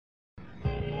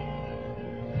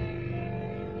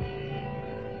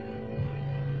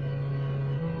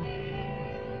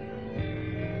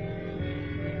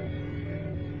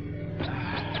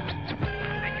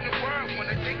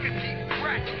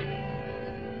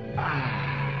Take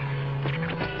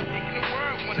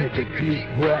a deep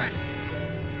breath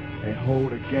and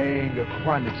hold a gang of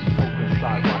chronic smoke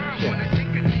inside my chest.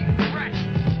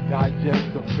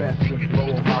 Digest the best and blow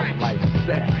them out like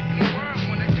sex.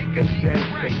 And then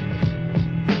face.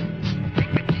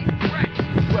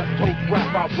 West Coast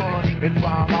rap I run and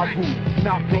rhyme I rule.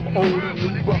 Not from old and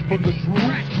new, but from the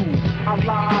true school. I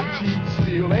lie, cheat,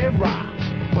 steal, and rhyme.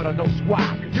 But I don't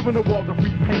squat, giving the world a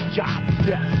repaint job.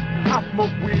 Yes, I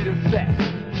smoke weed and sex.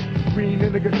 Green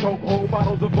in the chokehold,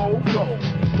 bottles of old gold.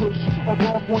 Push a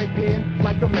ballpoint pen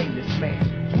like a maintenance man.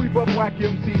 Sweep up whack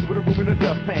MCs with a room in a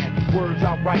dustpan. Words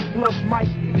outright plus mic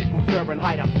equals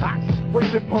Fahrenheit. I'm toxic.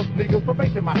 Wasting punk niggas for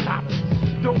making my topics.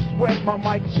 Don't sweat, my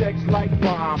mic checks like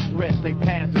rhymes. Rest, they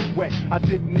pass is wet. I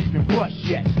didn't even blush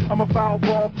yet. I'm a foul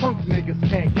ball, punk niggas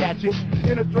can't catch it.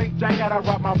 In a straight jacket, I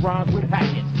rock my rhymes with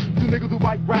hatchets. You niggas who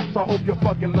write raps, I hope your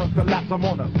fucking lungs collapse. I'm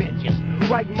on a vengeance.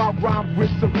 Writing my rhymes with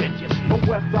syringes. A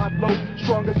west side low,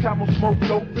 strong as camel smoke,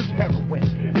 dope is heroin.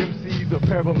 MCs are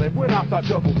prevalent when outside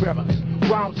double barreling.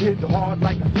 Rhymes hit hard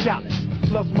like a chalice.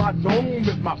 Plus my dome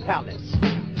is my palace.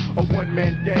 A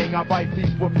one-man gang, I bite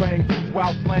deep with fangs.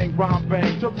 Wild slang, rhyme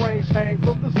bangs. Your brains hang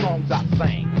from the songs I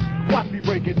sang. Watch me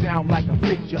break it down like a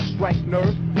picture. Strike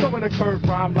nerves, throwing a curve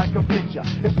rhyme like a picture.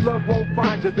 If love won't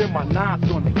find you, then my nine's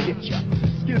gonna get ya.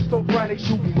 Schizophrenic,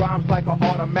 shooting rhymes like an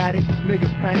automatic.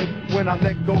 Niggas panic when I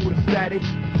let go of the static.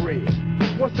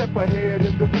 Fred, one step ahead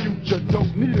in the future.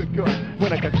 Don't need a gun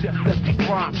when I can just let the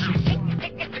rhyme shoot ya.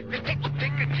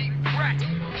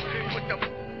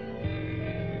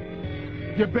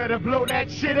 You better blow that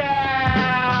shit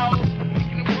out.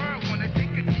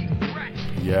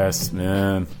 Yes,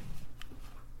 man.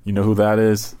 You know who that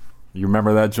is? You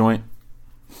remember that joint?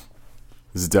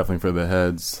 This is definitely for the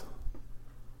heads.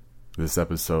 This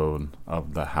episode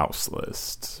of the House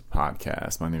List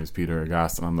podcast. My name is Peter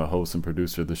Agoston. I'm the host and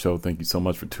producer of the show. Thank you so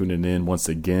much for tuning in once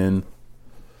again.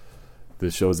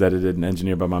 This show is edited and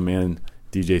engineered by my man,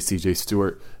 DJ CJ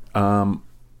Stewart.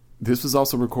 This was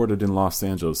also recorded in Los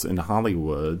Angeles, in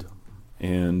Hollywood,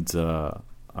 and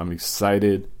I'm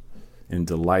excited and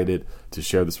delighted to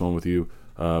share this one with you.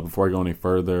 Before I go any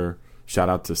further, shout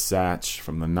out to Satch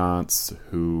from the Knots,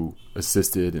 who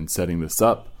assisted in setting this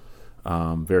up.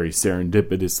 Very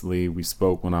serendipitously, we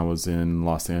spoke when I was in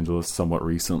Los Angeles somewhat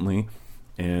recently,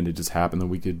 and it just happened that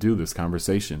we could do this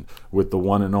conversation with the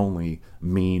one and only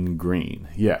Meen Green.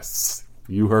 Yes,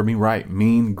 you heard me right,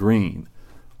 Meen Green.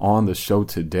 On the show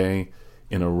today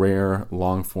in a rare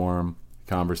long-form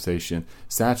conversation.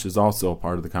 Satch is also a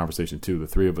part of the conversation too. The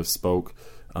three of us spoke,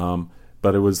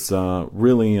 but it was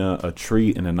really a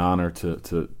treat and an honor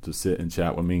to sit and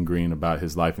chat with Meen Green about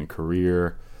his life and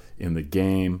career in the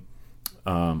game.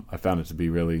 I found it to be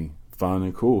really fun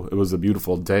and cool. It was a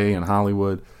beautiful day in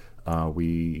Hollywood.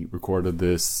 We recorded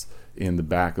this in the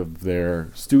back of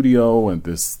their studio and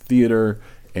this theater,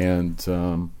 and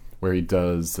where he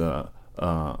does a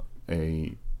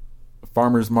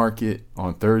farmer's market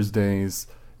on Thursdays,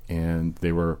 and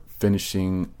they were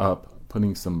finishing up,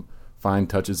 putting some fine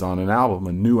touches on an album,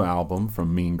 a new album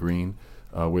from Meen Green,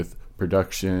 with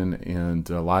production and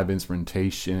live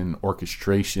instrumentation,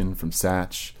 orchestration from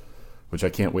Satch, which I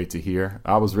can't wait to hear.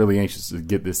 I was really anxious to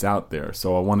get this out there,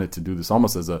 so I wanted to do this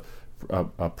almost as a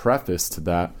preface to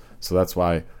that. So that's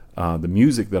why the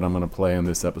music that I'm going to play in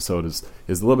this episode is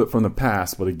a little bit from the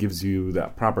past, but it gives you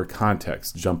that proper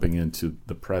context jumping into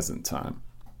the present time.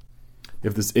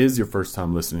 If this is your first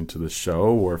time listening to the show,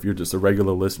 or if you're just a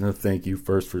regular listener, thank you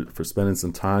first for spending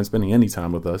some time. Spending any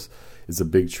time with us is a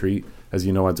big treat. As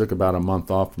you know, I took about a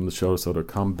month off from the show, so to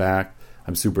come back,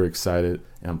 I'm super excited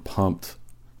and pumped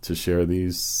to share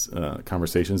these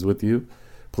conversations with you.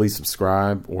 Please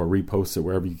subscribe or repost it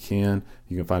wherever you can.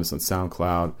 You can find us on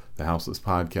SoundCloud, The Houseless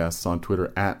Podcast, on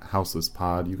Twitter at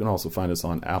HouselessPod. You can also find us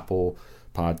on Apple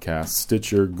Podcasts,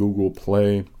 Stitcher, Google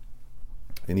Play,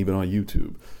 and even on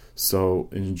YouTube. So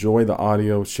enjoy the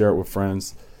audio, share it with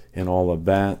friends, and all of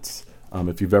that.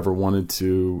 If you've ever wanted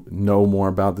to know more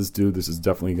about this dude, this is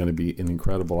definitely going to be an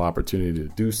incredible opportunity to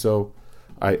do so.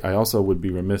 I also would be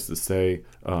remiss to say,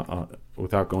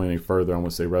 without going any further, I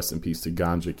want to say rest in peace to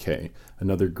Ganja K,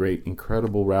 another great,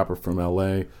 incredible rapper from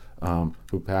LA,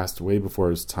 who passed way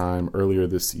before his time earlier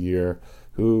this year,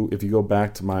 who, if you go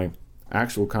back to my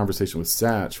actual conversation with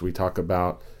Satch, we talk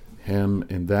about him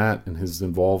and that and his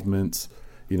involvement,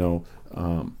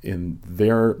 in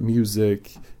their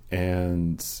music,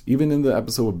 and even in the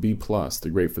episode with B+, the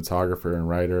great photographer and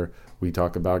writer, we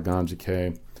talk about Ganja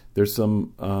K. There's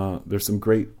some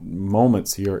great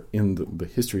moments here in the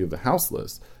history of the House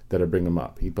List that I bring him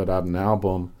up. He put out an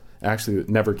album, actually, that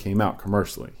never came out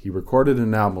commercially. He recorded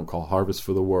an album called Harvest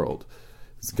for the World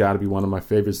It's got to be one of my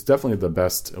favorites. Definitely the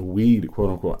best weed, quote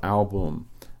unquote, album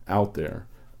out there.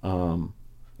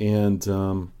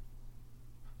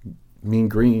 Meen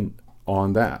Green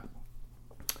on that.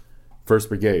 First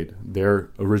Brigade, their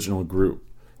original group.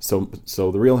 So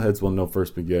the real heads will know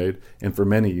First Brigade, and for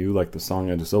many of you, like the song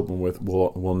I just opened with,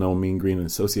 will know Meen Green and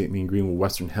associate Meen Green with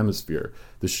Western Hemisphere,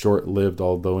 the short-lived,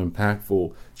 although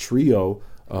impactful trio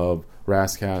of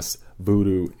Rascass,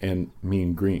 Voodoo, and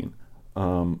Meen Green.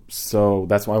 So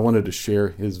that's why I wanted to share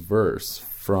his verse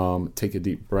from Take a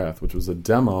Deep Breath, which was a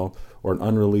demo or an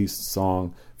unreleased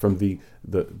song from the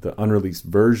unreleased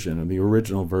version, and the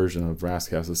original version of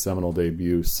Rascass's seminal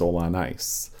debut, Soul on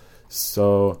Ice.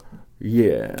 So,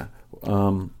 yeah.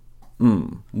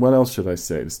 What else should I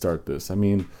say to start this? I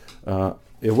mean,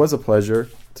 it was a pleasure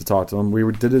to talk to him. We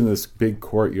did it in this big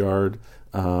courtyard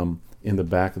in the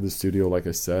back of the studio, like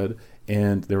I said,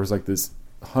 and there was like this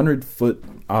 100-foot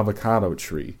avocado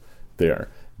tree there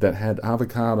that had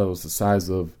avocados the size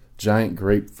of giant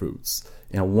grapefruits,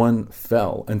 and one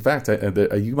fell. In fact,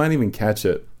 you might even catch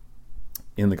it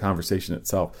in the conversation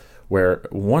itself, where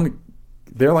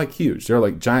they're like huge. They're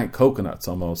like giant coconuts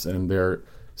almost, and they're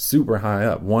super high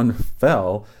up. One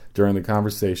fell during the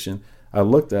conversation. I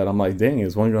looked at it, I'm like, dang,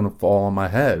 is one going to fall on my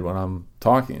head when I'm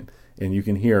talking? And you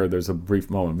can hear there's a brief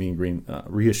moment. Meen Green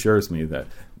reassures me that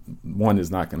one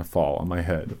is not going to fall on my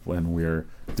head when we're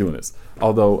doing this.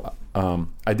 Although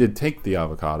I did take the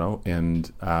avocado,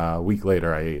 and a week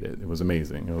later I ate it. It was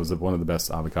amazing. It was one of the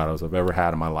best avocados I've ever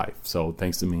had in my life. So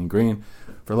thanks to Meen Green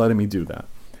for letting me do that.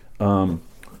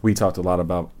 We talked a lot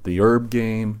about the herb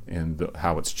game and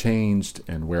how it's changed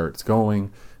and where it's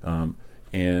going.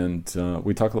 And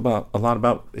we talked a lot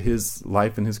about his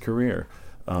life and his career.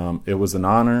 It was an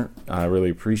honor. I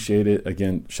really appreciate it.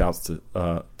 Again, shouts to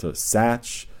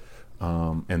Satch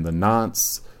and the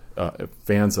Nonce,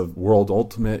 fans of World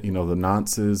Ultimate. You know, the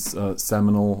Nonce's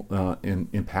seminal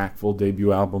and impactful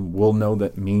debut album will know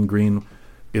that Meen Green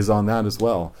is on that as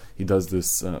well. He does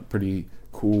this pretty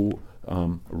cool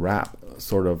rap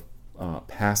sort of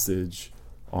passage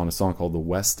on a song called The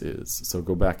West Is. So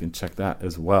go back and check that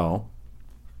as well.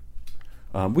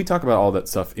 We talk about all that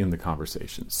stuff in the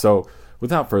conversation. So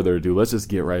without further ado, let's just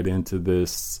get right into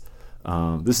this.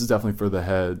 This is definitely for the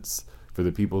heads, for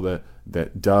the people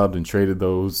that dubbed and traded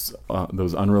those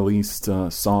unreleased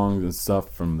songs and stuff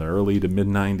from the early to mid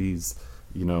 90s.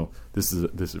 You know, this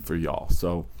is for y'all.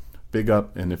 So big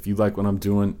up, and if you like what I'm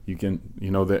doing, you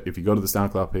know that if you go to the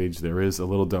SoundCloud page, there is a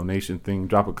little donation thing.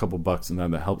 Drop a couple bucks in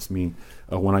that helps me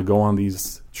when I go on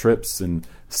these trips and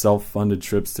self-funded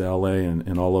trips to LA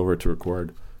and all over to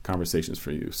record conversations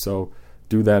for you. So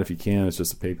do that if you can. It's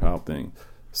just a PayPal thing.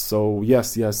 So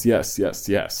yes.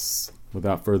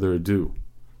 Without further ado,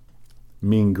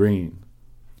 Meen Green,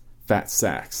 Fat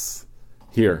Sax,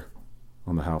 here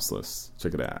on the House List.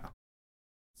 Check it out.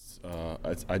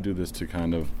 I do this to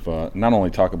kind of not only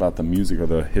talk about the music or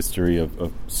the history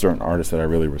of certain artists that I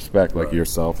really respect, like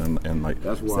yourself and like.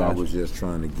 That's why I was just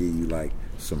trying to give you like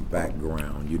some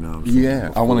background, you know what I'm saying? Yeah,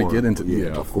 before, I want to get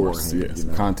into of course. Yes,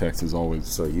 You know? Context is always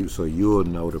so you'll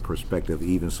know the perspective.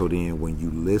 Even so, then when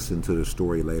you listen to the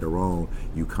story later on,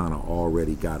 you kind of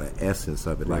already got an essence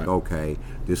of it. Like, okay,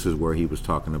 this is where he was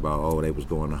talking about. Oh, they was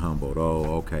going to Humboldt.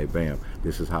 Oh, okay, bam.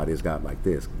 This is how this got like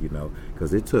this. You know,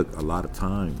 because it took a lot of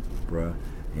time, bruh.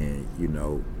 And you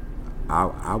know,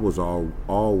 I was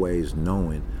always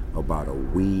knowing about a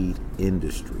weed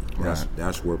industry.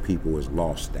 That's where people is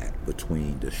lost at,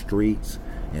 between the streets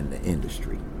and the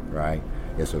industry, right?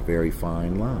 It's a very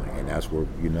fine line, and that's where,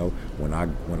 you know, when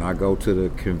I go to the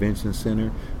convention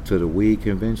center, to the weed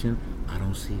convention, I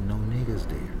don't see no niggas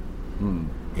there.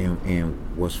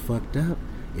 And what's fucked up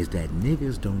is that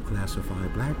niggas don't classify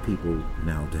black people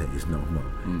nowadays. No.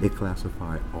 They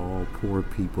classify all poor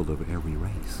people of every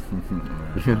race.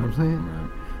 You know what I'm saying? Right.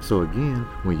 So again,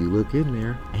 when you look in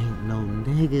there, ain't no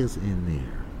niggas in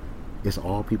there. It's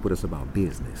all people that's about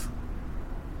business.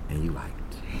 And you like,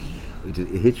 damn, it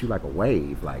hits you like a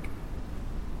wave. Like,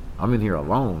 I'm in here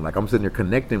alone. Like, I'm sitting there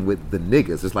connecting with the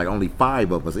niggas. It's like only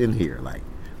 5 of us in here. Like,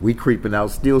 we creeping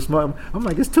out, still smoking. I'm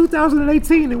like, it's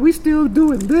 2018 and we still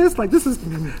doing this? Like, this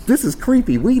is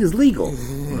creepy. Weed is legal.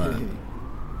 Right.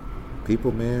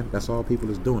 People, man, that's all people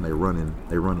is doing. They running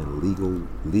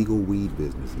legal weed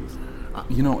businesses.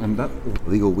 You know, and that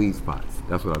legal weed spots.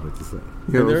 That's what I meant to say.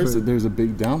 There's a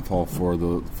big downfall for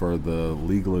the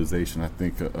legalization, I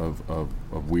think,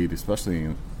 of weed,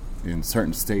 especially in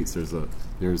certain states. There's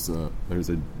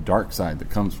a dark side that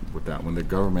comes with that when the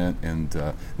government, and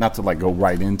not to like go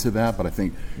right into that, but I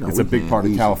think it's a big part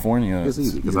of California. It's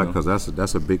easy because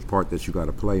that's a big part that you got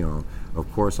to play on.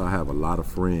 of course, I have a lot of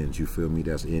friends, you feel me,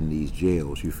 that's in these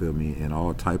jails, you feel me, in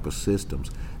all type of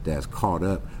systems that's caught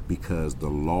up because the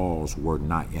laws were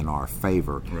not in our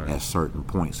favor at certain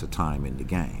points of time in the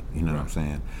game. You know what I'm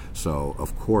saying? So,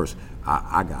 of course,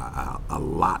 I got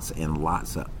lots and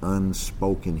lots of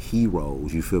unspoken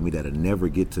heroes, you feel me, that'll never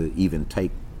get to even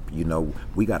take, you know,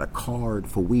 we got a card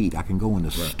for weed. I can go in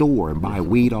the store and buy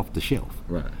weed off the shelf.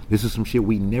 Right. This is some shit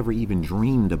we never even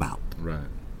dreamed about. Right.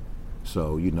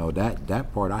 So, you know,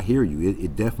 that part, I hear you.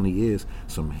 It definitely is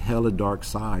some hella dark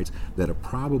sides that'll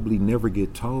probably never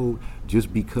get told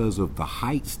just because of the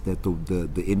heights that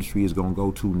the industry is going to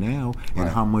go to now and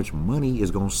how much money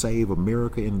is going to save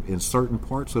America in certain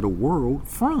parts of the world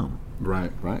from.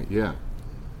 Right, yeah.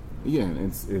 Yeah,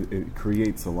 and it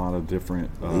creates a lot of different...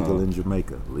 legal in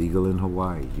Jamaica, legal in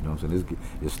Hawaii, you know what I'm saying?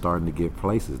 It's starting to get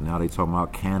places. Now they talking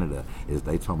about Canada. We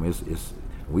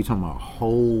talking about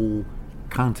whole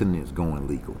continents going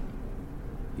legal.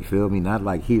 You feel me? Not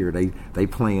like here, they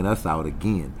playing us out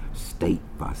again, state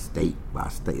by state by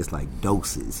state. It's like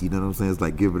doses, you know what I'm saying? It's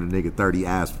like giving a nigga 30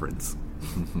 aspirins.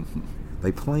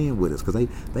 They playing with us because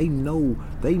they know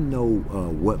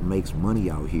what makes money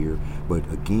out here. But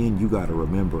again, you got to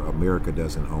remember, America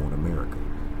doesn't own America.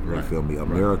 Right. You feel me?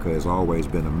 America has always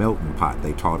been a melting pot.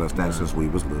 They taught us that since we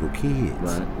was little kids.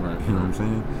 Right. You know what I'm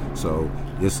saying? So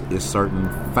it's certain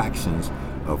factions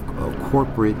of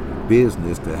corporate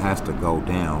business that has to go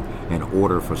down in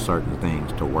order for certain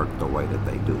things to work the way that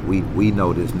they do. We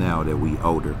know this now that we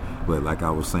older, but like I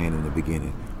was saying in the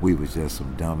beginning, we was just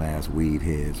some dumbass weed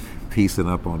heads piecing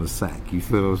up on a sack. You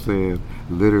feel what I'm saying?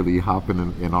 Literally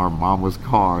hopping in our mama's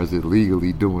cars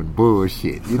illegally doing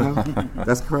bullshit. You know,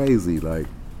 that's crazy. Like,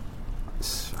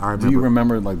 I remember. Do you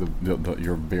remember like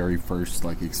your very first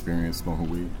like experience smoking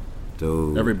weed?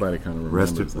 Dude, everybody kind of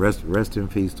remembers. Rest in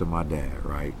peace to my dad.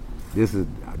 Right.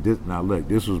 Now look.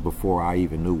 This was before I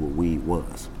even knew what weed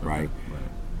was. Right.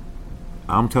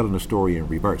 I'm telling the story in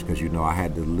reverse because, you know, I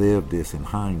had to live this in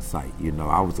hindsight. You know,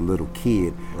 I was a little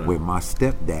kid with my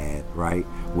stepdad, right,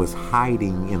 was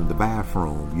hiding in the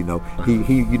bathroom. You know, he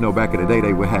you know, back in the day,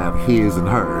 they would have his and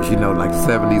hers, you know, like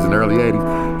 70s and early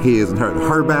 80s, his and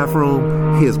her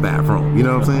bathroom, his bathroom. You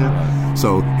know what I'm saying?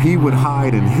 So he would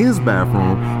hide in his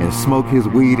bathroom and smoke his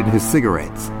weed and his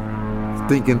cigarettes,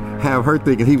 have her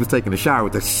thinking he was taking a shower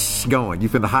with the going. You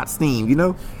feel the hot steam, you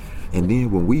know? And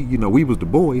then when we was the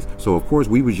boys, so of course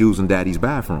we was using daddy's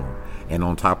bathroom. And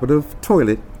on top of the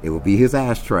toilet, it would be his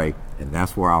ashtray. And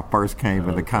that's where I first came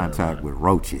into contact with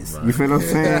roaches. Right. You feel what I'm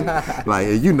saying?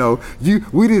 Like, you know,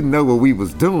 we didn't know what we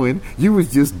was doing. You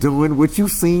was just doing what you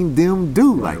seen them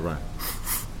do. Like,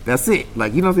 that's it.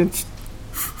 Like, you know what I'm saying?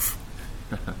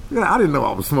 Yeah, I didn't know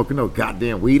I was smoking no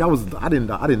goddamn weed. I didn't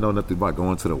know nothing about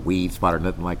going to the weed spot or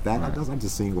nothing like that. Right. I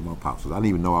just seen what my pops was. I didn't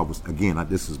even know I was. Again,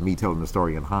 this is me telling the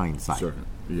story in hindsight. Sure.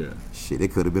 Yeah. Shit,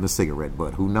 it could have been a cigarette,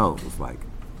 but who knows? Like,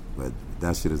 but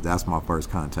that's my first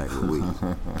contact with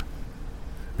weed.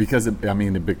 Because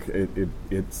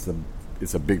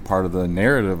it's a big part of the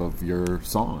narrative of your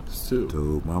songs too.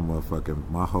 Dude,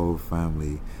 my whole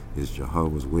family is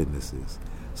Jehovah's Witnesses.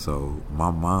 So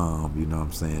my mom, you know what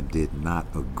I'm saying, did not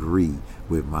agree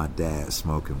with my dad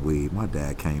smoking weed. My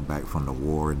dad came back from the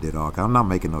war and did all. I'm not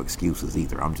making no excuses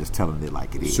either. I'm just telling it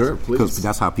like it is. Sure, please. Because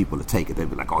that's how people will take it. They'll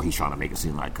be like, oh, he's trying to make it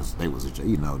seem like because they was,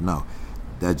 no.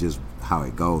 That's just how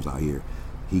it goes out here.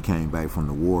 He came back from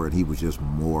the war and he was just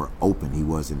more open. He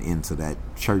wasn't into that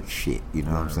church shit, you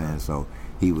know what I'm saying? So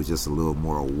he was just a little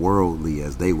more worldly,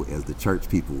 as the church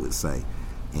people would say.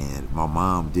 And my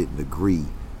mom didn't agree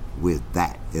with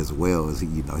that, as well as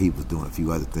he was doing a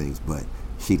few other things, but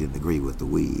she didn't agree with the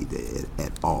weed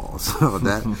at all. So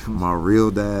that my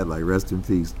real dad, like, rest in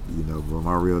peace, but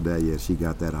my real dad, yeah, she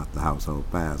got that out the household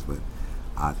fast. But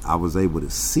I was able to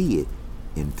see it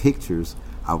in pictures.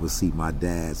 I would see my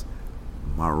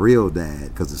real dad,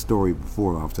 because the story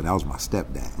before, after that was my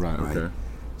stepdad, right? Okay.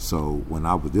 So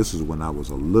this is when I was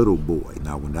a little boy.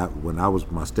 Now when I was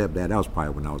my stepdad, that was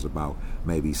probably when I was about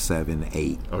maybe 7,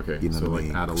 8. Okay. You know so what I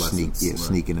mean? Adolescence.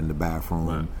 Sneaking in the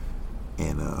bathroom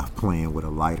and playing with a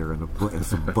lighter and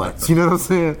some butts. You know what I'm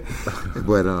saying?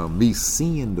 But me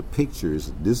seeing the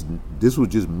pictures, this was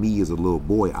just me as a little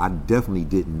boy. I definitely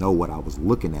didn't know what I was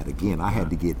looking at. Again, I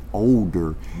had to get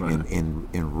older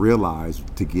and realize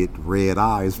to get red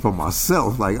eyes for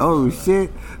myself. Like, oh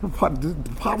shit, the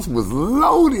Pops was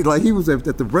loaded. Like, he was at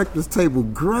the breakfast table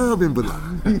grubbing, but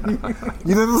like,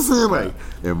 you know what I'm saying? Like,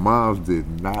 and moms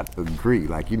did not agree.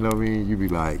 Like, you know what I mean? You'd be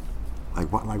like,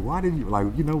 why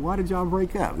did y'all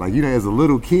break up? Like, as a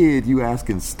little kid, you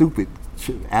asking stupid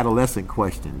adolescent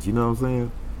questions, you know what I'm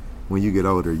saying? when you get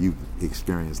older, you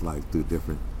experience life through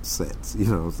different sets. You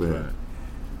know what I'm saying? Right.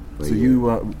 But So yeah,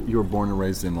 you were born and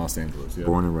raised in Los Angeles, yeah?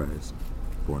 born and raised.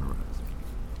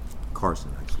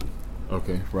 Carson, actually.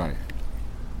 Okay, right.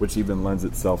 Which even lends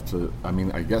itself to, I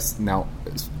mean, I guess now,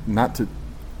 it's not to,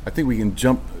 I think we can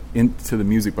jump into the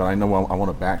music, but I know I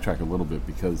want to backtrack a little bit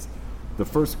because the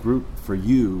first group for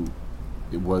you,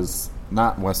 it was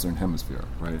not Western Hemisphere,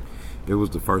 right? It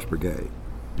was the First Brigade.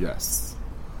 Yes.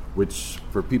 Which,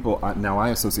 for people, now I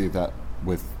associate that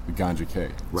with Ganja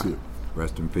K, Right. too.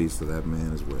 Rest in peace to that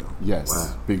man as well. Yes,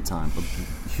 Wow. big time.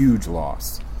 A huge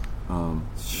loss. And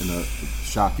a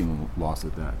shocking loss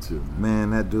at that, too.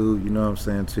 Man, that dude, you know what I'm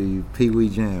saying to you, Pee Wee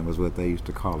Jam was what they used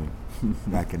to call him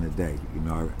back in the day. You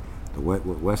know, the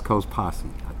West Coast Posse,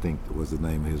 I think was the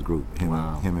name of his group. Him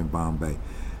and Bombay.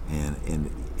 And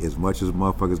as much as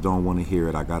motherfuckers don't want to hear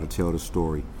it, I got to tell the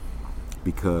story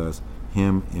because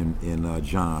him and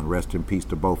John, rest in peace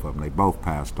to both of them. They both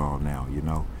passed on now, you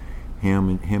know. Him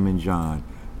and John,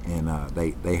 and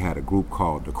they had a group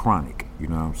called The Chronic, you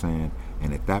know what I'm saying?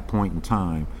 And at that point in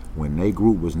time, when their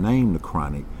group was named The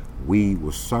Chronic, we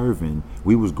was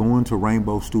going to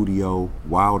Rainbow Studio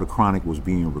while The Chronic was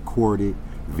being recorded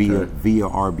via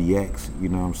RBX, you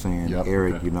know what I'm saying? Yep,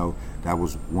 Eric, okay. you know, that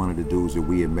was one of the dudes that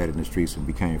we had met in the streets and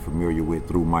became familiar with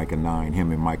through Micah 9.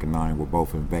 Him and Micah 9 were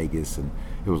both in Vegas, and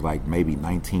it was like maybe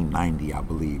 1990, I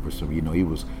believe, or something. You know, he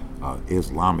was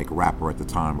Islamic rapper at the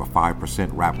time, a 5%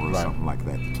 rapper or something like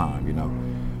that at the time, you know.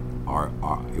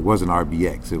 It wasn't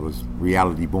RBX, it was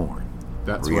Reality Born.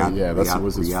 That's what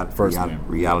was his first name.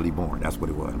 Reality Born, that's what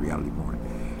it was, Reality Born.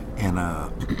 And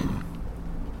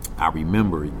I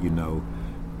remember, you know,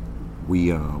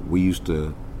 we used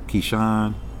to,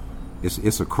 Keyshawn,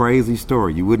 it's a crazy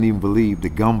story. You wouldn't even believe the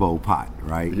gumbo pot,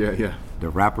 right? Yeah. The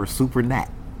rapper Super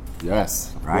Nat.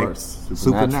 Yes, of right? course.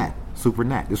 Super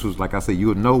Nat. This was, like I said,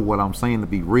 you'll know what I'm saying to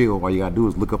be real. All you gotta do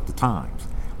is look up the times.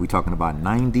 We talking about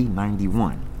 90,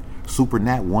 91. Super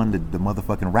Nat won the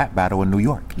motherfucking rap battle in New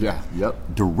York. Yeah, yep.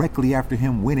 Directly after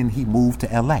him winning, he moved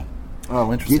to LA.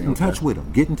 Oh, interesting. Get in touch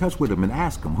with him and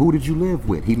ask him, who did you live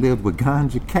with? He lived with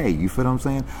Ganja K. You feel what I'm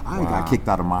saying? I got kicked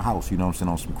out of my house, you know what I'm saying,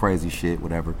 on some crazy shit,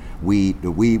 whatever.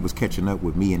 The weed was catching up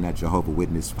with me in that Jehovah's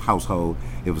Witness household.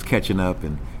 It was catching up,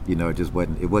 and you know, it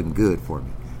wasn't good for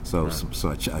me. So,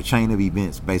 a chain of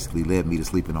events basically led me to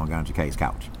sleeping on Ganja K's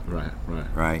couch.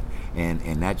 Right.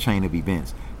 And that chain of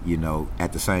events, you know,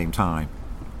 at the same time,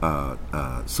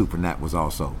 Super Nat was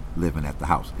also living at the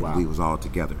house. Wow. We was all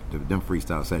together. Them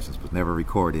freestyle sessions was never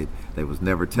recorded. They was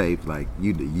never taped. Like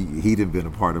he done been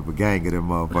a part of a gang of them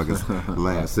motherfuckers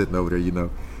laying sitting over there, you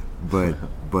know. But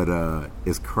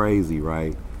it's crazy,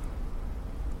 right?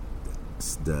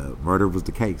 The murder was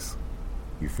the case.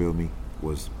 You feel me?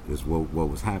 Is what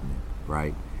was happening,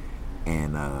 right?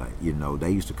 And you know, they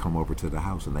used to come over to the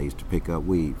house and they used to pick up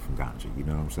weed from Ganja. You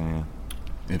know what I'm saying?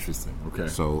 Interesting. Okay.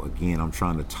 So again, I'm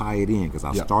trying to tie it in because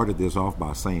I started this off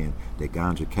by saying that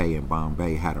Ganja K and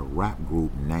Bombay had a rap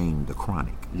group named The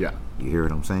Chronic. Yeah. You hear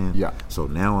what I'm saying? Yeah. So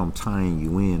now I'm tying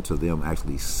you in to them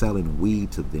actually selling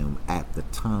weed to them at the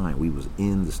time we was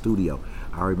in the studio.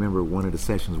 I remember one of the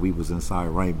sessions we was inside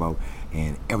Rainbow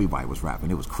and everybody was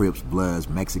rapping. It was Crips, Bloods,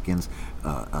 Mexicans,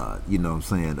 you know what I'm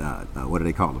saying, what do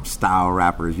they call them? Style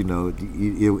rappers, you know.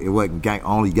 It wasn't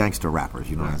only gangster rappers,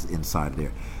 you know, inside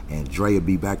there. And Dre would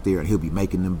be back there and he'll be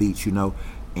making them beats, you know.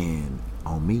 And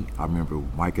on me, I remember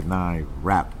Mike and I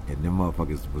rapped and them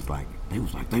motherfuckers was like,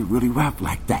 they really rap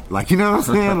like that. Like, you know what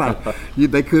I'm saying? Like,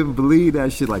 they couldn't believe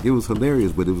that shit. Like, it was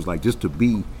hilarious, but it was like just to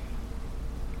be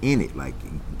in it. Like,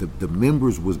 the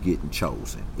members was getting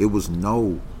chosen. It was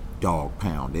no dog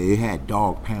pound. They had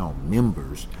dog pound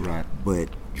members. Right. But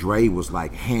Dre was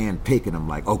like hand picking them,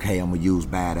 like, okay, I'm gonna use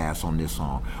Badass on this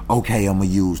song. Okay, I'm gonna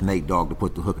use Nate Dogg to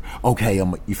put the hook. Okay,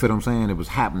 you feel what I'm saying? It was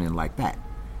happening like that.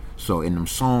 So, and them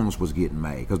songs was getting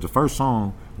made. Because the first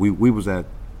song, we was at,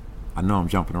 I know I'm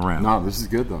jumping around. No, this is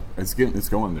good though. It's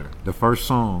going there. The first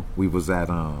song we was at,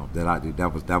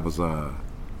 that was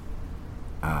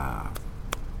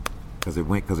because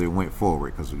it went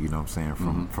forward, because you know what I'm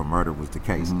saying, from Murder Was the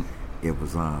Case. It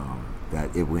was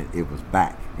that it was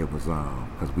back. It was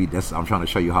because I'm trying to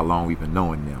show you how long we've been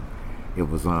knowing them. It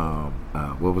was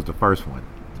what was the first one?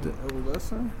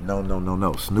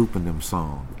 No. Snoop and them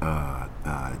song.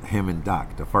 Him and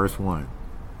Doc, the first one.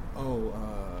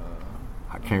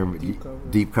 I can't remember.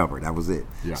 Deep Cover. That was it.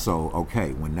 Yeah. So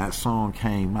okay, when that song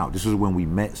came out, this is when we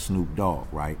met Snoop Dogg,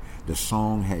 right? The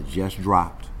song had just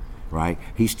dropped, right?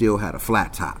 He still had a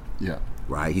flat top. Yeah.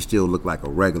 Right? He still looked like a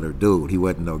regular dude. He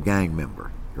wasn't no gang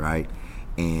member, right?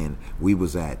 And we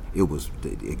was at, it was,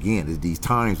 again, these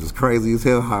times was crazy as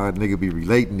hell how a nigga be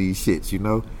relating these shits, you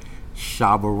know?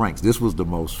 Shabba Ranks. This was the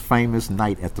most famous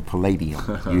night at the Palladium.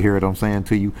 You hear what I'm saying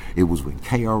to you? It was when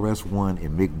KRS-One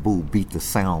and Mick Boo beat the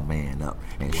sound man up.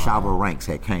 And Shabba Ranks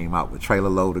had came out with Trailer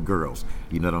Load of Girls.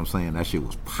 You know what I'm saying? That shit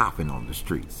was popping on the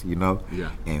streets, you know?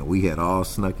 Yeah. And we had all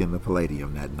snuck in the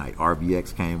Palladium that night.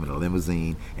 RBX came in a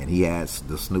limousine, and he had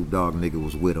the Snoop Dogg nigga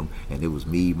was with him. And it was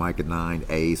me, Micah 9,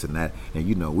 Ace, and that. And,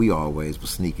 you know, we always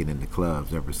was sneaking in the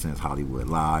clubs ever since Hollywood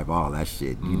Live, all that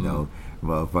shit, you know?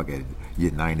 Motherfucking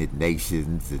United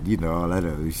Nations and, you know, all that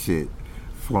other shit.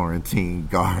 Florentine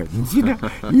Gardens, you know.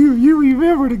 you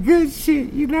remember the good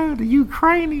shit, you know, the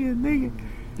Ukrainian nigga.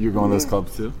 You're going to those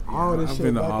clubs too? All this I've shit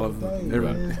been to back all in of the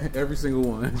them. day, Every single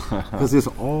one. Because it's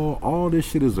all this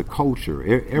shit is a culture.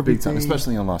 Big Everything, time,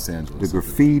 especially in Los Angeles. the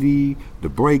graffiti, the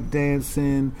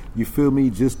breakdancing, you feel me?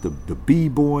 Just the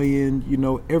b-boying, you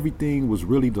know, everything was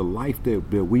really the life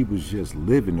that we was just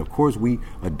living. Of course, we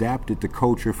adapted the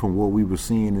culture from what we were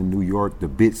seeing in New York, the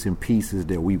bits and pieces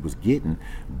that we was getting.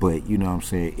 But, you know what I'm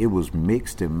saying, it was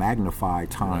mixed and magnified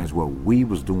times what we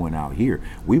was doing out here.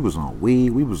 We was on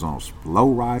weed, we was on low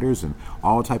riders and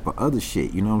all type of other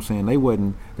shit, you know what I'm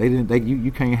saying?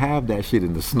 You can't have that shit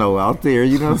in the snow out there,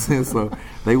 you know what I'm saying? So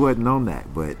they wasn't on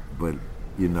that. But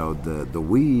you know, the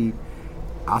weed,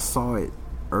 I saw it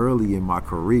early in my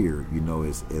career, you know,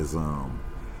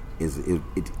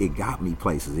 it got me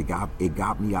places. It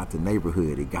got me out the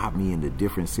neighborhood. It got me into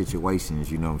different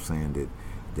situations, you know what I'm saying,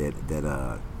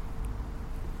 that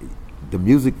the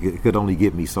music could only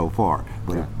get me so far.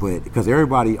 But because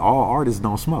all artists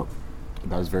don't smoke.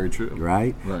 That was very true.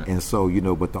 Right? And so, you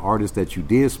know, but the artists that you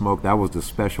did smoke, that was the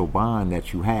special bond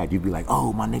that you had. You'd be like,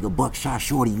 oh, my nigga Buckshot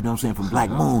Shorty, you know what I'm saying, from Black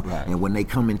Moon. Right. And when they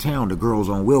come in town, the girls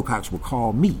on Wilcox would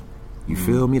call me. You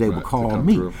feel me? They would call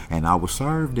me. Through. And I would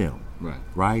serve them.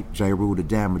 Right? J. Rule the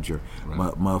Damager,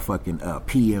 motherfucking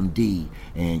PMD,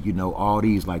 and, you know, all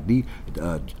these, like,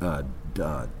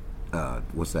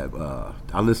 what's that?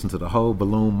 I listened to the whole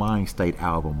Balloon Mind State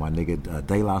album, my nigga.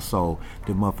 De La Soul,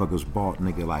 the motherfuckers bought,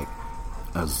 nigga, like,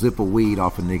 a zip of weed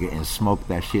off a nigga and smoked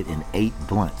that shit in 8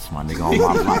 blunts, my nigga, on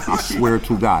my life. I swear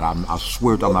to God, I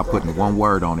swear I'm not putting one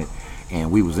word on it.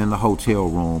 And we was in the hotel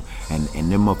room, and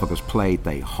them motherfuckers played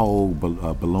the whole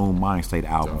Balloon Mind State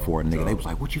album for a nigga. They was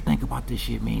like, what you think about this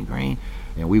shit, Meen Green?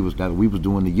 And we was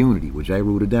doing the Unity with J.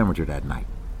 Rule the Damager that night.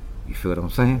 You feel what I'm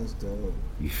saying? That's dope.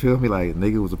 You feel me? Like,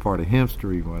 nigga was a part of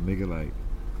history, my nigga, like,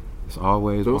 it's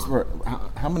always... Those were,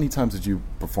 how many times did you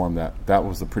perform that? That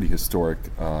was a pretty historic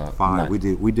 5. night.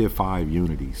 We did 5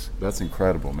 Unities. That's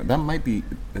incredible, man. That might be,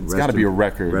 it's got to be a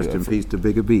record. Rest in peace to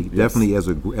Bigger B. Yes. Definitely as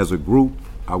a group,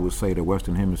 I would say the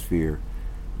Western Hemisphere,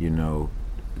 you know,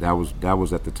 that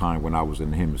was at the time when I was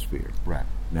in the Hemisphere. Right.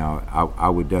 Now, I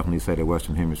would definitely say the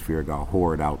Western Hemisphere got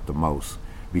whored out the most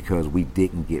because we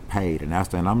didn't get paid. And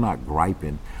I'm not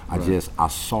griping. I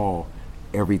saw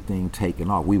everything taken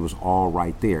off. We was all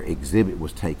right there. Exhibit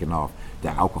was taken off. The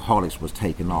Alcoholics was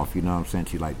taken off. You know what I'm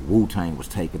saying? Like Wu-Tang was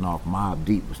taken off. Mobb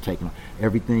Deep was taken off.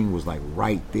 Everything was like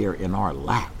right there in our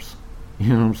laps. You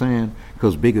know what I'm saying?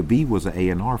 Because Bigger B was an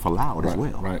A&R for Loud as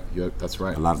well. Right, yeah, that's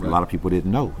right. A lot of people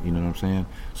didn't know. You know what I'm saying?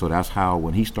 So that's how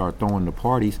when he started throwing the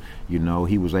parties, you know,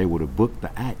 he was able to book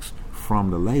the acts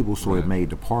from the label, so it made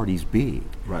the parties big.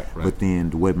 Right. But then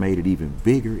what made it even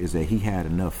bigger is that he had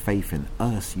enough faith in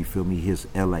us, you feel me, his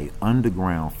LA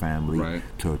Underground family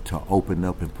to open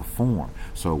up and perform.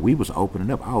 So we was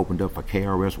opening up. I opened up for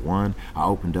KRS-One. I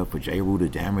opened up for J. Rule the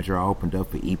Damager. I opened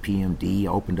up for EPMD. I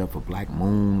opened up for Black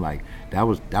Moon. Like that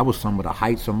was some of the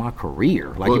heights of my career.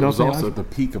 Like, well, you know it was what I'm saying? also at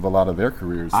the peak of a lot of their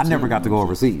careers. I never got to go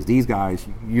overseas. These guys,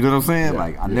 you know what I'm saying? Yeah,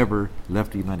 like I never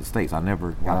left the United States. I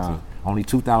never got to. Only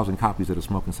 2,000 copies of the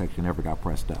Smoking Section ever got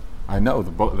pressed up. I know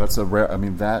that's a rare. I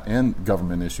mean, that and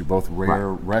Government Issue, both rare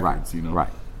records. You know, right?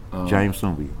 James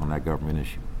Sumby on that Government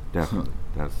Issue, definitely.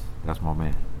 That's my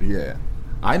man. Yeah,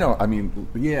 I know. I mean,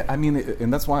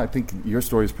 and that's why I think your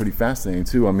story is pretty fascinating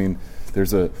too. I mean,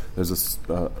 it's a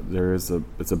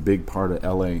big part of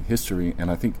LA history, and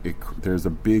I think there's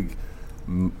a big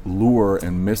lure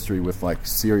and mystery with like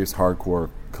serious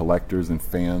hardcore collectors and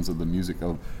fans of the music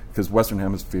because Western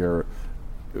Hemisphere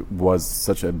was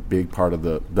such a big part of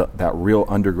that real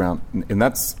underground, and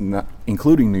that's not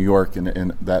including New York and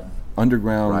that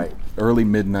underground early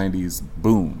mid '90s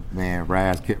boom. Man,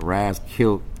 Raz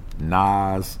killed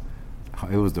Nas.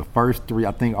 It was the first 3.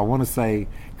 I think I want to say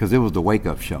because it was the Wake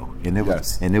Up Show, and it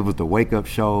was the Wake Up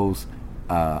Show's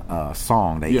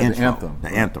song, the anthem,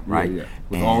 right? Yeah.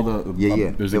 With all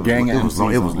the there's a gang. It was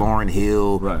Lauryn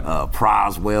Hill,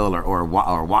 Proswell, or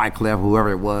Wyclef, whoever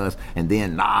it was, and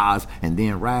then Nas, and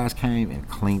then Raz came and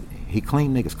cleaned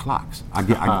niggas' clocks.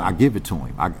 I give it to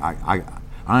him.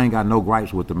 I ain't got no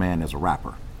gripes with the man as a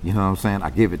rapper. You know what I'm saying? I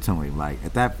give it to him. Like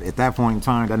at that point in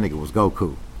time, that nigga was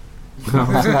Goku. You know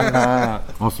what I'm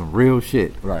saying? On some real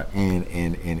shit. Right.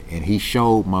 And he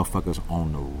showed motherfuckers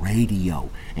on the radio,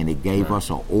 and it gave us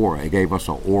an aura. It gave us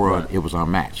an aura. Right. It was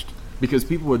unmatched. Because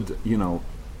people would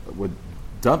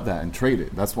dub that and trade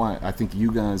it. That's why I think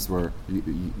you guys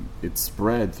it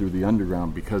spread through the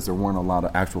underground because there weren't a lot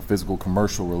of actual physical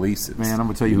commercial releases. Man, I'm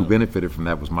gonna tell you who benefited from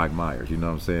that was Mike Myers. You know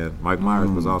what I'm saying? Mike Myers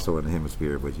was also in the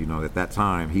hemisphere, but at that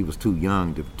time he was too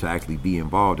young to actually be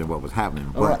involved in what was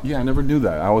happening. But I never knew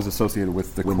that. I was associated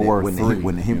with the core three.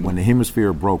 When the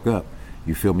hemisphere broke up,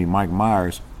 you feel me? Mike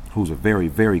Myers, who's a very,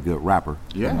 very good rapper.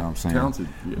 Yeah, you know what I'm saying? talented.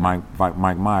 Yeah.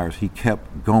 Mike Myers, he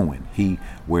kept going. He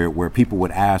where people would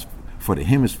ask for the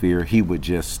hemisphere, he would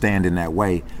just stand in that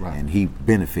way, and he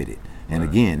benefited. And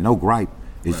again, no gripe.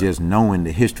 It's just knowing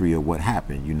the history of what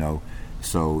happened,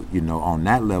 So, on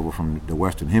that level from the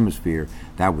Western Hemisphere,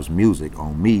 that was music.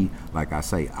 On me, like I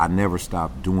say, I never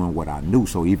stopped doing what I knew.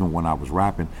 So even when I was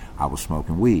rapping, I was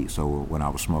smoking weed. So when I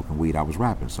was smoking weed, I was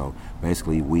rapping. So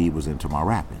basically, weed was into my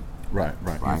rapping. Right.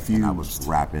 And I was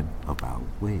rapping about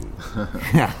weed.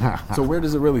 So where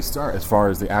does it really start as far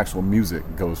as the actual music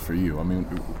goes for you? I mean,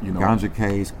 Ganja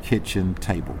K's kitchen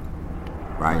table,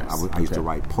 right? Nice. I used to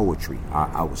write poetry.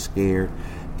 I was scared,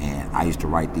 and I used to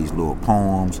write these little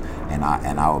poems, and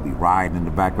I would be riding in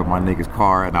the back of my nigga's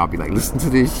car, and I'll be like, listen to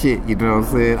this shit, you know what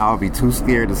I'm saying? I'll be too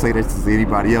scared to say this to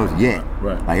anybody else yet.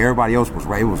 Right. Like everybody else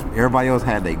everybody else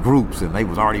had their groups, and they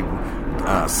was already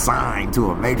signed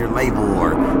to a major label,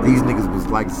 or these niggas was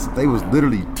like, they was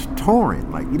literally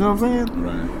touring, like, you know what I'm saying?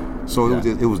 Right. So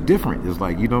it was different. It's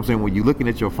like, you know what I'm saying, when you're looking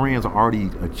at your friends are already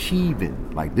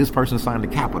achieving, like this person signed the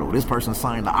Capitol, this person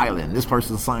signed the Island, this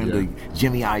person signed the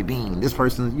Jimmy Iovine, this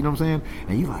person, you know what I'm saying?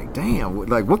 And you like, damn,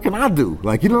 like what can I do?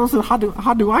 Like, you know what I'm saying?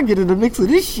 How do I get in the mix of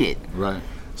this shit? Right.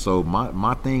 So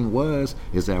my thing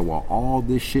is that while all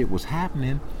this shit was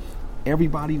happening,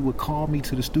 everybody would call me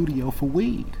to the studio for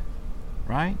weed.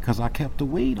 Right? Because I kept the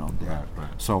weed on there. Right.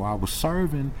 So I was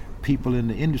serving people in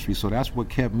the industry. So that's what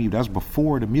kept me, that's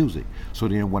before the music. So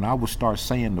then when I would start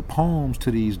saying the poems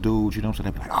to these dudes, you know what I'm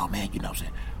saying? They'd be like, oh man, you know what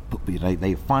I'm saying?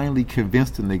 They finally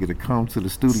convinced the nigga to come to the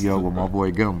studio with my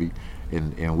boy Gumby.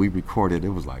 And we recorded, it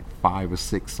was like 5 or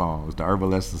 6 songs. The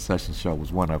Herbalescent Session Show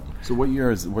was one of them. So what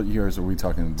years are we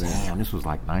talking about? Damn, this was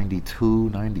like 92,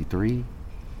 93.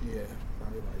 Yeah,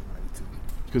 probably like 92.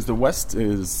 Because the West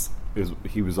is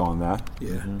he was on that.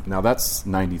 Yeah. Mm-hmm. Now that's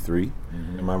 93.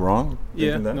 Mm-hmm. Am I wrong?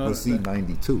 Yeah. No, see,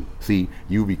 92. See,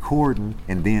 you recording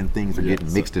and then things are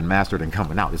getting mixed and mastered and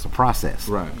coming out. It's a process.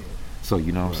 Right. So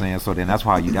you know what I'm saying? So then that's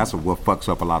what fucks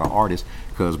up a lot of artists,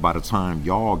 because by the time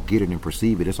y'all get it and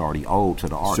perceive it, it's already old to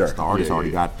the artist. Sure. The artist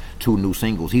already got 2 new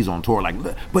singles. He's on tour like,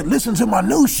 but listen to my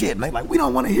new shit. And they like, we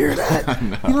don't want to hear that. No, you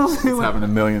know what I'm saying? It's happened a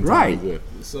million times. Right. Yeah.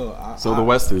 So the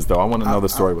West is, though. I want to know the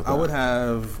story with that. I would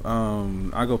have,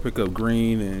 I go pick up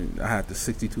Green, and I had the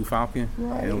 62 Falcon.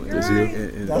 Right.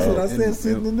 That's what I said,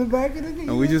 sitting in the back of the game.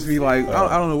 And we just be like,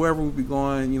 I don't know, wherever we be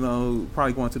going,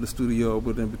 probably going to the studio,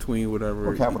 but in between whatever.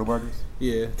 Or Capitol Records?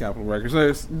 Yeah, Capitol Records.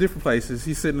 There's different places.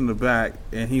 He's sitting in the back,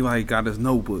 and he like got his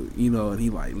notebook, and he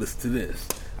like, listen to this.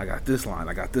 I got this line,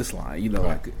 like,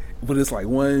 but it's like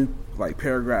one like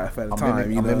paragraph at a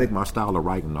time. I mimic my style of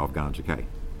writing off Ganja K.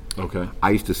 Okay.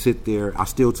 I used to sit there. I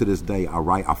still to this day I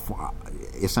write.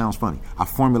 It sounds funny. I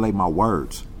formulate my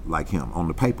words like him on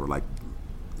the paper, like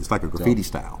it's like a graffiti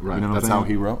style. Right. You know That's how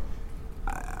he wrote.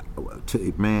 I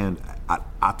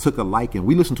took a liking.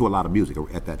 We listened to a lot of music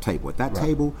at that table. At that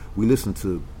table, we listened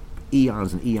to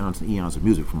eons and eons and eons of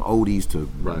music, from oldies to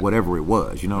whatever it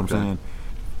was. You know what I'm saying?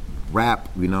 Rap,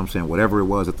 you know what I'm saying, whatever it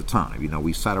was at the time.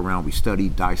 We sat around, we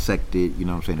studied, dissected, you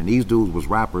know what I'm saying, and these dudes was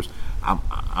rappers.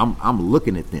 I'm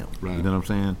looking at them, you know what I'm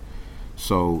saying?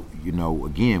 So,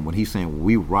 again, when he's saying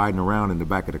we riding around in the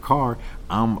back of the car,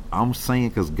 I'm saying,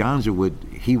 because Ganja would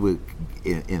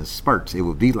in spurts, it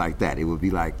would be like that. It would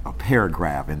be like a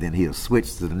paragraph, and then he'll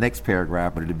switch to the next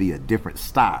paragraph, but it'd be a different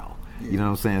style. You know what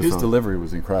I'm saying? His delivery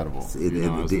was incredible.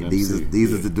 These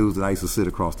are the dudes that I used to sit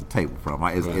across the table from.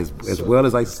 As well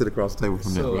as I used to sit across the table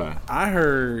from them. Right. I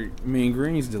heard Meen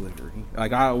Green's delivery.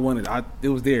 Like it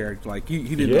was there. Like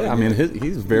he did. Yeah, I mean,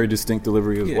 he's very distinct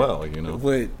delivery as well.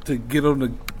 But to get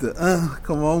on the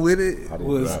come on with it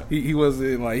he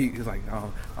wasn't like he's like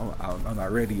I'm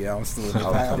not ready yet. I'm still in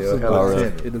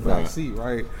the back seat,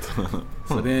 right?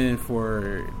 So then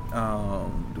for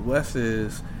the West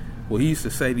is. Well, he used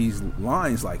to say these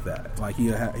lines like that. Like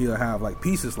he'll have like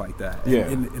pieces like that.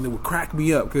 And it would crack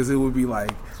me up, because it would be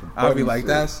like, I'd be like,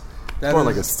 that's more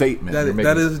like a statement.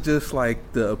 That is just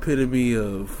like the epitome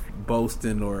of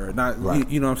boasting or not. Right.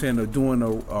 You know what I'm saying? Or doing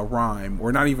a rhyme,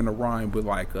 or not even a rhyme, but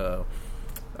like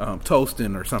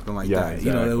toasting or something like that. Exactly.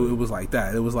 You know, it was like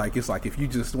that. It was like, it's like if you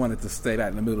just wanted to stay that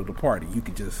in the middle of the party, you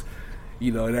could just,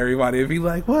 you know, and everybody would be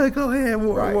like, "What? Go ahead,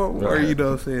 more." You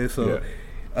know what I'm saying? So,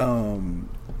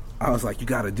 I was like, "You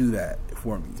got to do that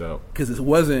for me," because it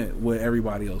wasn't what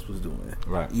everybody else was doing.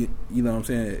 Right. You know what I'm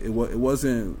saying? It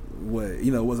wasn't what,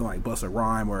 you know. It wasn't like bust a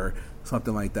rhyme or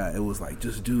something like that. It was like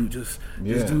just do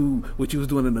what you was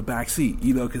doing in the back seat,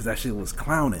 you know, because that shit was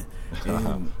clowning,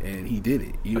 and he did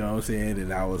it. You know what I'm saying?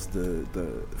 And that was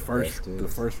the first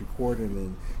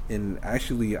recording, and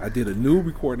actually I did a new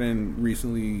recording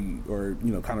recently, or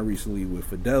you know, kind of recently with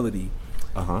Fidelity.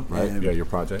 Right. And your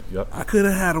project. Yep. I could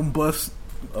have had them bust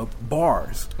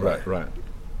bars. Right.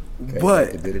 Okay,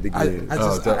 But did it again. I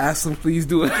asked them, please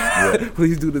do it.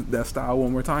 Please do that style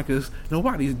one more time, because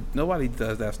nobody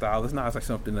does that style. It's not like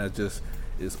something that just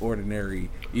is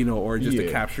ordinary, you know, or just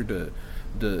to capture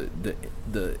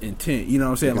the intent. You know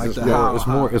what I'm saying?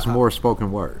 Like it's more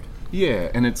spoken word.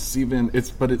 Yeah, and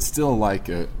but it's still like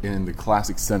in the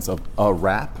classic sense of a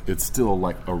rap. It's still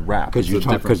like a rap because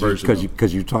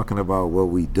you're talking about what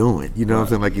we doing. You know what I'm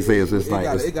saying? Like you say, it's just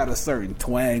it got a certain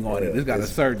twang on it. It's got a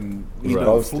certain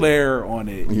flair on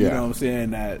it. You know what I'm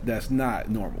saying? That's not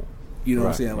normal. You know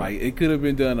what I'm saying? Like it could have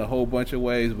been done a whole bunch of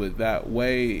ways, but that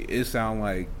way it sound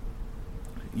like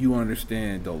you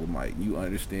understand Dolomite. You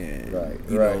understand,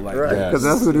 you know, like because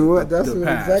that's what it was. That's the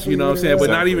past. Exactly, you know what I'm saying? But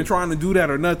not even trying to do that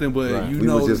or nothing. But you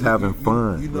know, we were just having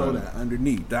fun. You know that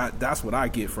underneath. That's what I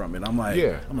get from it. I'm like,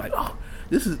 oh,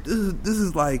 this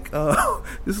is like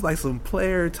this is like some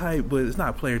player type, but it's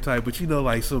not player type. But you know,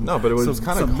 like some but it was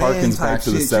kind of harkens back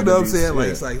to the 70s. You know what I'm saying? Like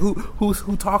it's like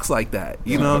who talks like that?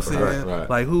 You know what I'm saying?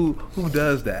 Like who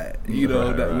does that? You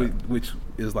know which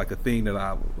is like a thing that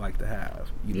I like to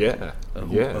have. You know?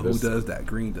 Who does that?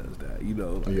 Green does that. You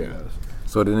know. Like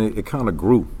So then it kind of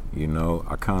grew. You know,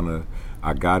 I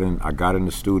got in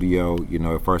the studio. You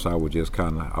know, at first I would just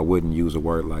I wouldn't use a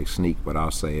word like sneak, but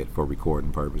I'll say it for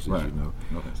recording purposes. You know,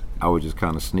 I would just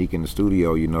kind of sneak in the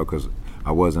studio. You know, because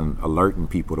I wasn't alerting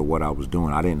people to what I was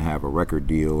doing. I didn't have a record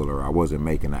deal, or I wasn't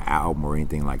making an album or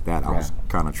anything like that. I was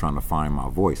kind of trying to find my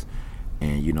voice.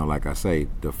 And, you know, like I say,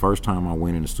 the first time I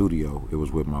went in the studio, it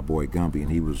was with my boy Gumby, and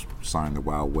he was signed to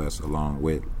Wild West along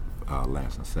with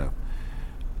Lance and Seth.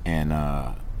 And,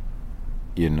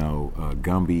 you know,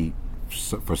 Gumby,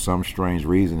 for some strange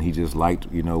reason, he just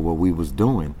liked, you know, what we was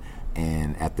doing.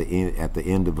 And at the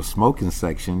end of a smoking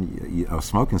session, you know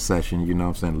what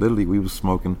I'm saying, literally we was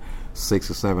smoking 6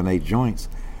 or 7, 8 joints.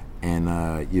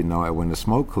 And, you know, when the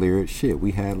smoke cleared, we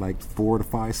had like 4 to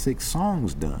 5, 6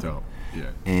 songs done. Dope.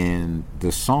 Yeah. And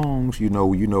the songs, you know,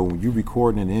 when you're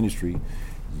recording in the industry,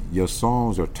 your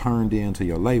songs are turned into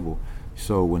your label.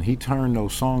 So when he turned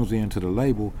those songs into the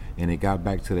label and it got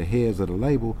back to the heads of the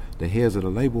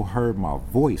label heard my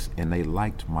voice and they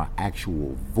liked my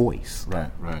actual voice.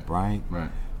 Right.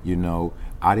 You know,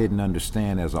 I didn't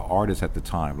understand as an artist at the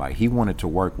time. Like, he wanted to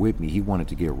work with me. He wanted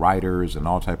to get writers and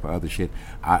all type of other shit.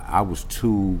 I was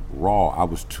too raw. I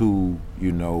was too,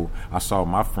 you know, I saw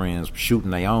my friends shooting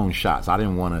their own shots. I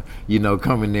didn't want to, you know,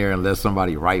 come in there and let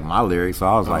somebody write my lyrics. So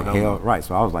I was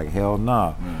hell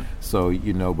nah. So,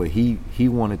 you know, but he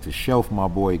wanted to shelf my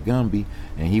boy Gumby,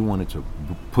 and he wanted to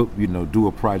do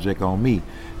a project on me.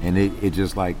 And it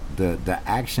just like the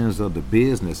actions of the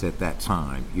business at that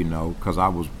time, you know, because I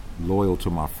was loyal to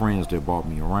my friends that brought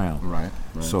me around. Right.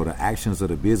 So the actions of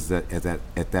the business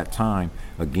at that time,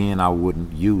 again, I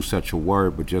wouldn't use such a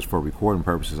word, but just for recording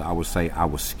purposes, I would say I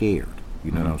was scared. You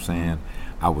know what I'm saying?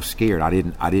 I was scared. I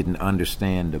didn't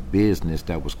understand the business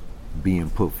that was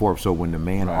being put forth. So when the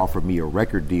man offered me a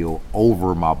record deal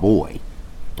over my boy,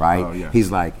 he's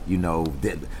like, you know,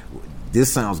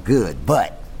 this sounds good,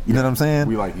 but you know what I'm saying?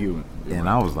 We like you. And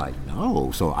I was like,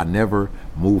 no. So I never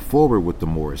moved forward with the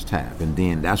Morris Tap. And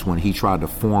then that's when he tried to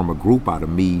form a group out of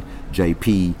me,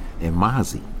 JP, and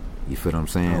Mozzie. You feel what I'm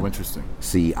saying? Oh, interesting.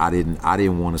 See, I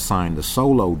didn't want to sign the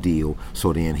solo deal.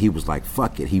 So then he was like,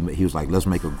 fuck it. He was like, let's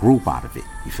make a group out of it.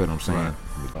 You feel what I'm saying?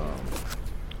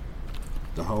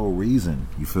 The whole reason,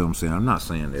 you feel what I'm saying? I'm not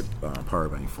saying that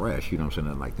Perb ain't fresh, you know what I'm saying,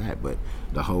 nothing like that. But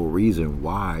the whole reason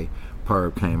why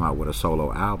Perb came out with a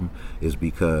solo album is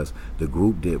because the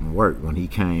group didn't work. When he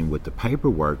came with the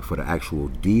paperwork for the actual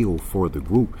deal for the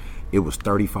group, it was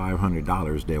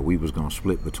 $3,500 that we was going to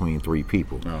split between 3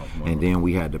 people. And then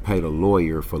we had to pay the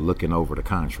lawyer for looking over the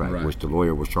contract, which the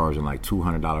lawyer was charging like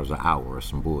 $200 an hour or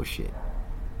some bullshit.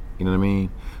 You know what I mean?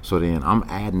 So then I'm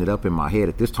adding it up in my head.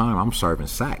 At this time, I'm serving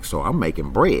sacks, so I'm making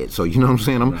bread. So you know what I'm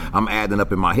saying? I'm adding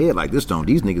up in my head like these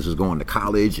niggas is going to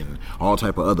college and all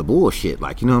type of other bullshit.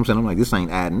 Like, you know what I'm saying? I'm like, this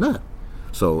ain't adding up.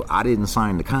 So I didn't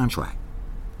sign the contract,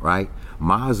 right?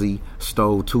 Mozzie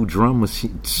stole two drum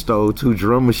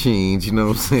machines, you know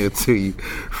what I'm saying, to you,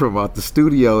 from out the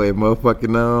studio at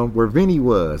motherfucking where Vinny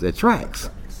was at Trax.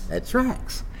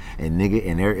 And nigga,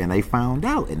 and they found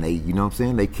out, and they, you know what I'm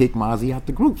saying, they kicked Mozzie out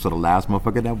the group. So the last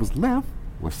motherfucker that was left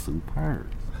was Superb,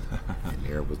 and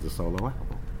there was the solo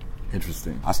album.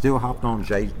 Interesting. I still hopped on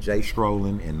Jay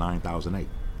Strolin in 9008.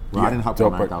 Well, I didn't hop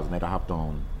on 9008. I hopped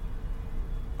on.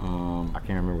 I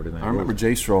can't remember the name. I remember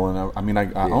Jay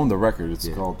Strolin. I own the record. It's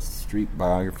called Street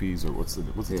Biographies, or what's the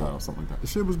title? Something like that. The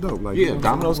shit was dope. Like,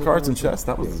 Dominoes, Cards, and Chess.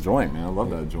 That was the joint, man. I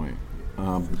love that joint.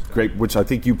 Great, which I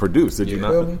think you produced. Did you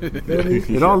not?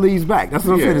 It all leads back. That's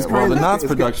what I'm saying. It's crazy. Well, the Knots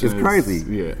production is crazy.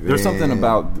 There's something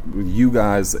about you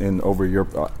guys and over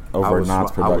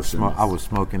Knots production. I was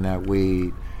smoking that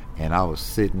weed, and I was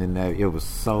sitting in there. It was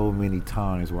so many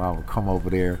times where I would come over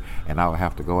there, and I would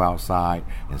have to go outside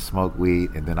and smoke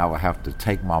weed, and then I would have to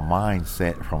take my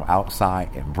mindset from outside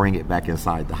and bring it back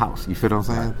inside the house. You feel what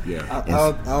I'm saying? Yeah.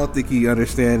 I don't think you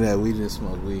understand that we didn't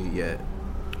smoke weed yet.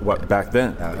 What, back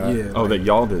then? Yeah. Oh, that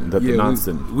y'all didn't. That the Knots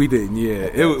didn't. We didn't. Yeah.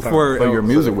 It was for. But your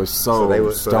music was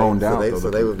stoned out.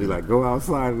 So they would be like, "Go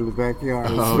outside in the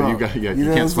backyard." Oh, you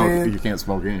can't smoke. You can't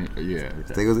smoke any. Yeah.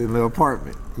 They was in the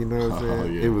apartment. You know what I'm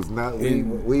saying? Yeah. It was not.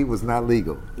 Weed was not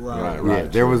legal. Right. Yeah.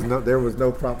 There was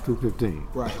no Prop 215.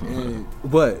 Right.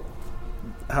 But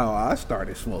how I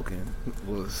started smoking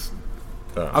was.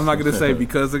 I'm not gonna say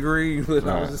because of green, but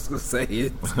I was just gonna say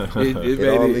it.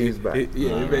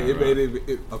 It made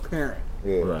it apparent.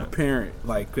 Yeah. Right. Apparent,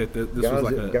 like that. This Ganja, was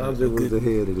like Ganja was the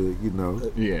head of the, you know.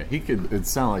 Yeah, he could. It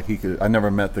sounded like he could. I never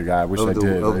met the guy. I wish I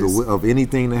did. Of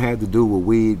anything that had to do with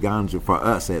weed, Ganja, for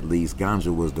us at least,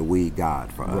 Ganja was the weed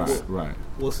god for us. Right.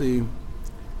 We'll see.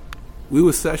 We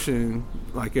would session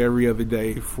like every other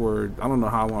day for, I don't know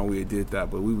how long we did that,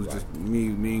 but we was just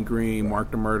Meen Green,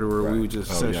 Mark the Murderer. We would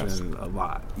just session a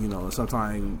lot, you know. And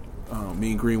sometimes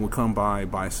Meen Green would come by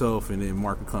himself, and then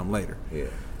Mark would come later. Yeah.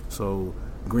 So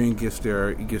Green gets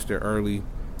there. He gets there early.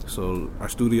 So our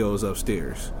studio is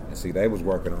upstairs. And see, they was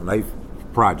working on their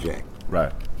project.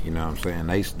 Right. You know what I'm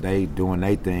saying? They doing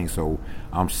their thing. So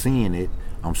I'm seeing it.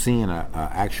 I'm seeing a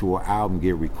actual album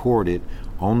get recorded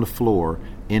on the floor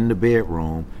in the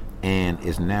bedroom, and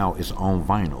it's on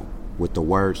vinyl with the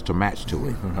words to match to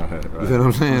it. Right. You know what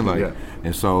I'm saying? Like,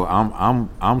 and so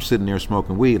I'm sitting there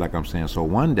smoking weed, like I'm saying. So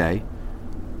one day,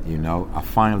 you know, I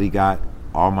finally got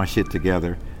all my shit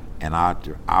together, and I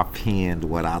penned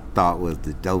what I thought was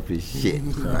the dopest shit,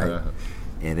 right?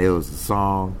 And it was a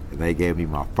song. They gave me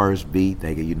my first beat.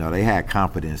 They had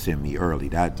confidence in me early.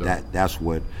 That's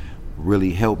what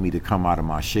really helped me to come out of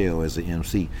my shell as an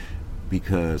MC,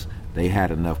 because they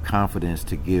had enough confidence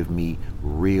to give me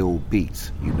real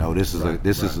beats. You know, this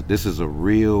is a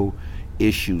real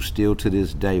issue still to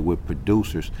this day with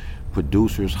producers.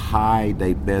 Producers hide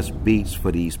their best beats for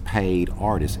these paid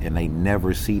artists, and they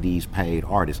never see these paid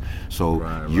artists.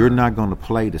 So you're not going to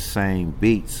play the same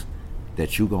beats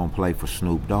that you're going to play for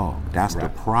Snoop Dogg. That's the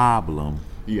problem.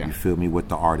 Yeah. You feel me, with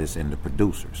the artists and the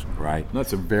producers, right?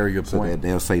 That's a very good point. So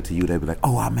they'll say to you, they'll be like,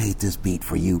 "Oh, I made this beat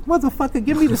for you, motherfucker.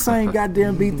 Give me the same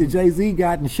goddamn beat that Jay-Z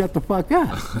got and shut the fuck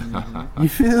up." You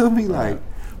feel me, like?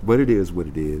 But it is what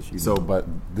it is. So, but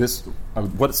this,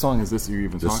 what song is this you're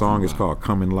even talking about? The song is called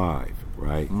 "Coming Live,"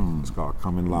 right? It's called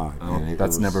 "Coming Live." And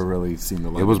that's never really seen the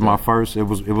light. It was my first. It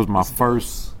was my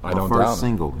first. I don't first doubt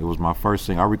single. It was my first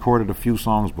single. I recorded a few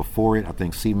songs before it. I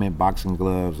think "Cement," "Boxing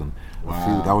Gloves," and a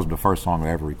few. That was the first song I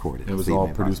ever recorded. It was all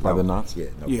produced by the Knots. Yeah.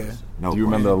 Do you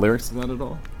remember the lyrics to that at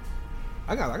all?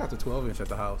 I got the 12-inch at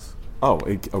the house. Oh,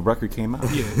 a record came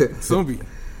out. Yeah, Zombie.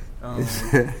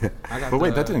 But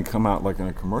wait, that didn't come out like on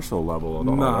a commercial level at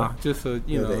all. Nah, right? just a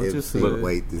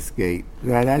wait to skate.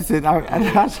 Yeah, that's it.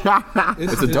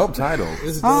 It's a dope title.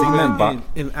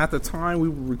 And at the time we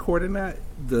were recording that,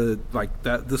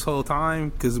 this whole time,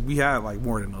 because we had like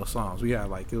more than those songs. We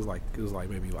had it was like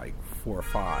maybe like 4 or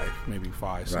 5, maybe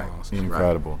 5 songs.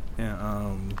 Incredible.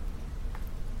 And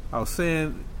I was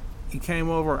saying, he came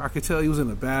over. I could tell he was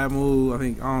in a bad mood.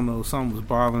 I don't know, something was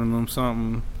bothering him.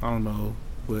 Something, I don't know.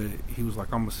 But he was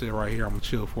like, "I'm gonna sit right here. I'm gonna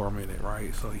chill for a minute,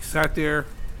 right?" So he sat there,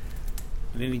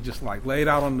 and then he just like laid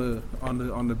out on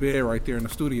the bed right there in the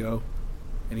studio,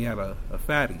 and he had a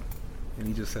fatty, and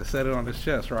he just set it on his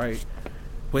chest, right?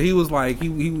 But he was like,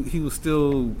 he was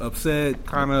still upset,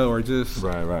 kind of, or just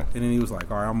right. And then he was like,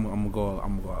 "All right, I'm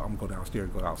gonna go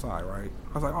downstairs, go outside," right?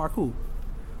 I was like, "All right, cool."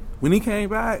 When he came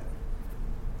back,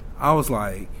 I was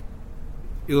like,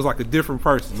 it was like a different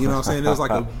person. You know what I'm saying? It was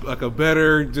like a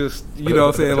better, just, you know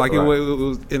what I'm saying? Like, right. it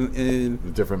was in a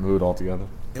different mood altogether.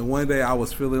 And one day I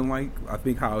was feeling like, I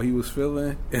think how he was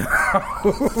feeling. And I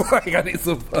was like, I need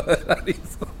some fun.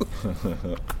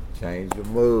 Change the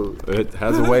mood. It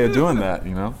has a way of doing that,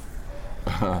 you know?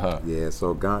 Yeah,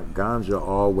 so Ganja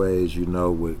always, you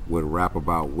know, would rap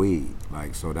about weed.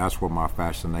 Like, so that's where my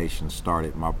fascination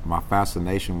started. My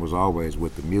fascination was always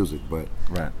with the music, but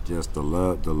right. just the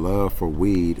love for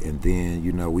weed. And then,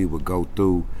 you know, we would go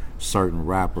through certain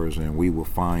rappers and we would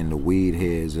find the weed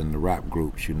heads in the rap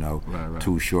groups, you know. Right.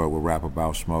 Too Short would rap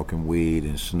about smoking weed,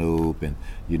 and Snoop, and,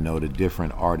 you know, the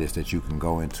different artists that you can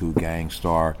go into.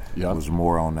 Gangstar was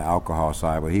more on the alcohol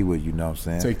side, but he would, you know what I'm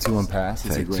saying? Take Two and Pass.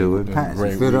 Take Two and Pass.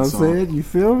 You feel what I'm saying? You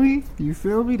feel me? You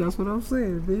feel me? That's what I'm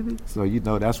saying, baby. So, you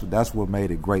know, that's what made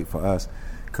it great for us,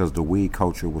 because the weed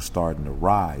culture was starting to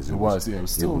rise. It was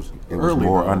still it was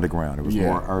more though. Underground. It was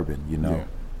more urban, you know.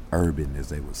 Urban, as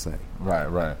they would say.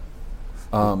 Right.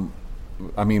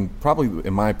 I mean, probably,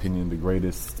 in my opinion, the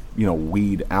greatest, you know,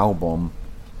 weed album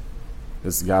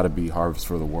has got to be Harvest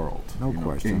for the World. No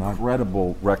question.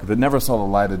 Incredible record that never saw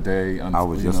the light of day. I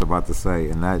was just about to say,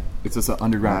 and that it's just an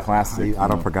underground classic. I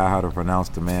don't forgot how to pronounce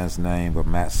the man's name, but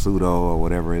Matsudo or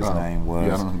whatever his name was.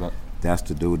 Yeah, I don't know that. That's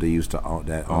the dude that used to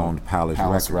own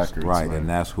Palace Records. Right, and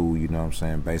that's who, you know what I'm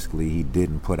saying, basically he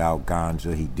didn't put out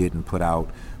Ganja, he didn't put out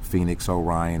Phoenix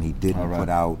Orion, he didn't put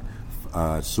out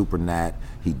Super Nat,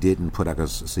 he didn't put out,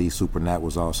 because see, Super Nat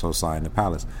was also signed to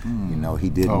Palace. You know, he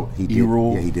didn't. He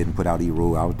didn't put out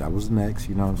E-Rule. That was next.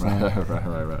 You know what I'm saying?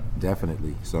 Right.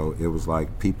 Definitely. So it was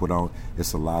like people don't.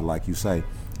 It's a lot, like you say.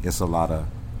 It's a lot of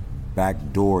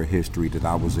backdoor history that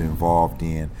I was involved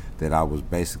in. That I was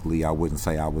basically, I wouldn't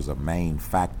say I was a main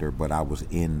factor, but I was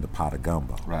in the pot of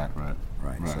gumbo. Right.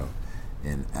 So,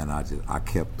 and I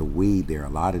kept the weed there. A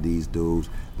lot of these dudes,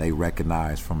 they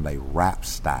recognized from their rap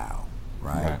style.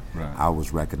 Right. I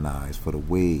was recognized for the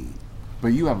weed. But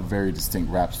you have a very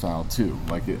distinct rap style too.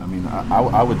 Like,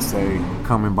 I would say,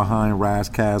 coming behind Raz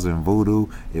Kaz and Voodoo,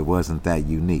 it wasn't that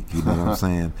unique. You know what I'm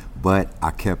saying? But I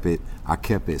kept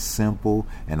it simple,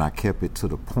 and I kept it to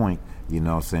the point. You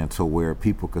know what I'm saying? To where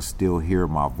people could still hear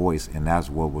my voice, and that's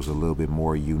what was a little bit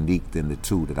more unique than the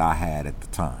two that I had at the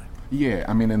time. Yeah,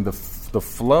 I mean, and the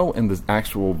flow and the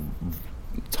actual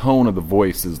tone of the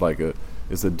voice is like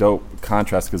it's a dope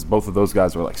contrast, because both of those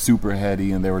guys were like super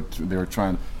heady, and they were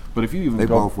trying. But if you even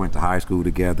both went to high school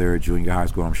together, junior high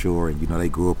school, I'm sure, and you know they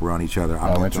grew up around each other.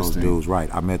 I met those dudes,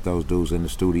 right? I met those dudes in the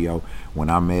studio when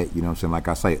I met. You know what I'm saying? Like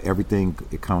I say, everything,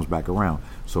 it comes back around.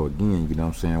 So again, you know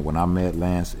what I'm saying? When I met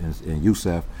Lance and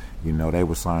Yusef, you know, they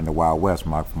were signed to Wild West.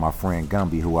 My friend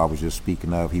Gumby, who I was just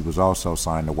speaking of, he was also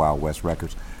signed to Wild West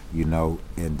Records. You know,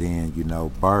 and then you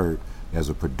know Bird, as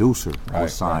a producer,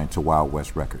 was signed to Wild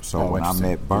West Records. So when I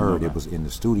met Bird, it was in the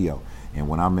studio. And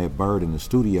when I met Bird in the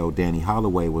studio, Danny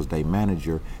Holloway was their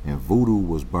manager, and Voodoo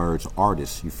was Bird's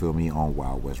artist, you feel me, on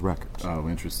Wild West Records. Oh,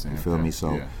 interesting. You feel me?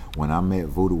 So when I met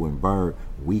Voodoo and Bird,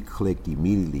 we clicked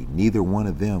immediately. Neither one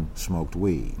of them smoked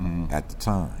weed at the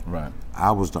time. Right.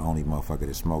 I was the only motherfucker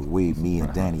that smoked weed, me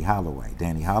and Danny Holloway.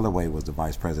 Danny Holloway was the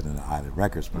vice president of Island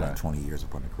Records for like 20 years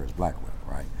up under Chris Blackwell,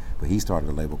 right? But he started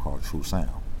a label called True Sound.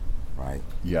 Right?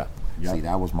 Yeah. See,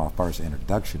 that was my first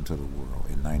introduction to the world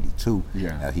in '92.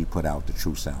 Yeah. He put out the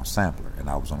True Sound sampler, and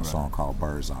I was on a song called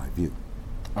Bird's Eye View.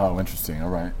 Oh, interesting. All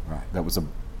right. Right. That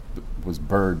was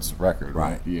Bird's record,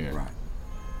 right? Yeah. Right.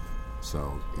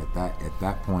 So at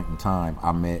that point in time,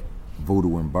 I met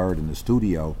Voodoo and Bird in the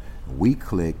studio. We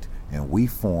clicked, and we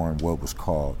formed what was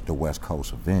called the West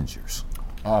Coast Avengers.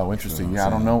 Oh, interesting. I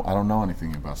don't know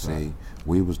anything about that. See,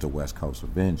 we was the West Coast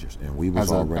Avengers, and we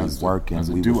was already working as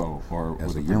a duo or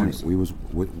as a unit. We was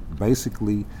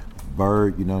basically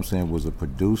Bird, you know what I'm saying, was a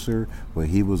producer, but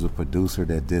he was a producer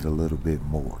that did a little bit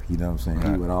more. You know what I'm saying?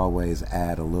 Right. He would always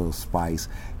add a little spice.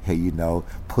 Hey, you know,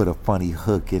 put a funny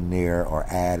hook in there or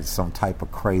add some type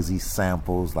of crazy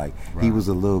samples. Like, he was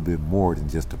a little bit more than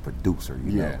just a producer,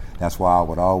 you know. That's why I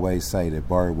would always say that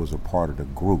Bird was a part of the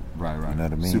group. Right. You know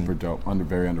what I mean? Super dope.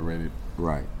 Very underrated.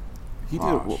 Right. He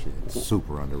did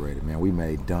super underrated, man. We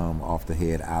made dumb, off the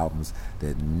head albums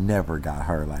that never got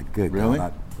heard. Like, good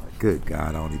God, good God,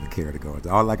 I don't even care to go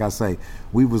into. Like I say,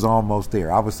 we was almost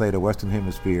there. I would say the Western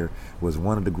Hemisphere was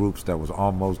one of the groups that was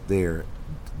almost there,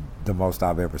 the most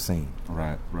I've ever seen.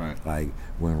 Right. Like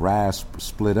when Raz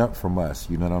split up from us,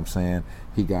 you know what I'm saying?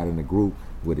 He got in a group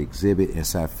with Exhibit and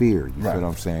Sapphire, you feel what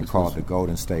I'm saying, called the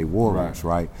Golden State Warriors,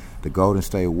 right? The Golden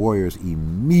State Warriors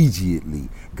immediately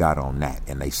got on that,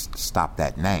 and they stopped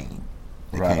that name.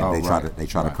 They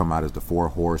tried to come out as the Four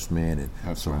Horsemen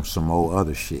and some old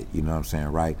other shit, you know what I'm saying,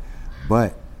 right?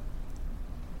 But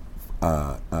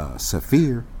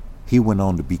Saphir, he went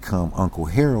on to become Uncle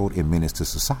Harold in Menace to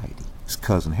Society. His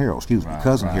cousin Harold,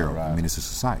 cousin Harold in Menace to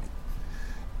Society.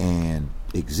 And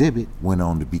Exhibit went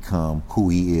on to become who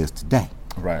he is today.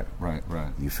 Right.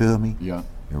 You feel me? Yeah.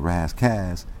 And Raz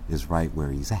Kaz is right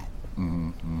where he's at.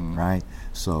 Right?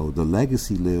 So the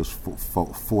legacy lives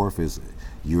forth as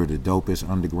you're the dopest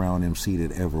underground MC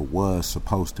that ever was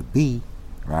supposed to be,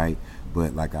 right?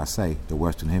 But like I say, the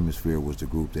Western Hemisphere was the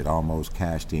group that almost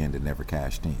cashed in that never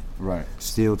cashed in. Right.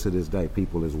 Still to this day,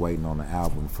 people is waiting on the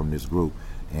album from this group,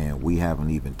 and we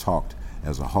haven't even talked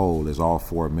as a whole, as all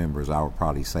four members, I would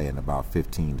probably say in about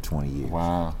 15 to 20 years.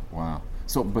 Wow.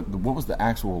 So, but what was the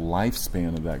actual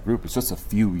lifespan of that group? It's just a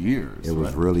few years. It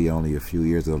was really only a few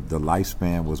years. The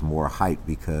lifespan was more hype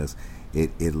because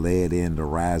it led into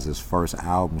Raz's first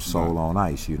album, Soul on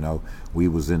Ice, you know. We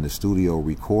was in the studio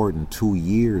recording 2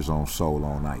 years on Soul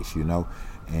on Ice, you know.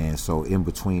 And so in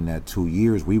between that 2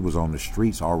 years, we was on the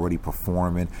streets already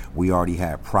performing. We already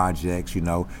had projects, you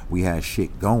know. We had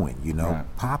shit going, you know,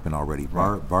 popping already.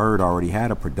 Bird already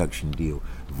had a production deal.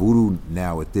 Voodoo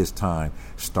now at this time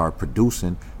start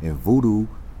producing, and Voodoo,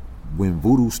 when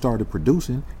Voodoo started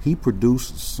producing, he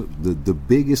produced the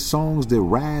biggest songs that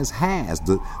Raz has,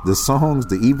 the songs,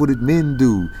 the evil that men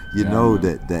do, you know,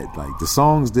 that like the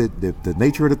songs that the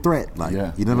nature of the threat, like,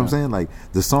 you know what I'm saying, like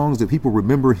the songs that people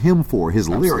remember him for, his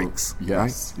lyrics.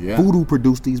 Yes, right? Voodoo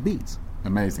produced these beats.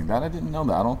 Amazing. That I didn't know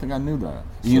that. I don't think I knew that.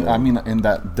 I mean, in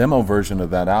that demo version of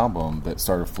that album that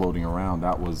started floating around,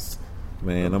 that was.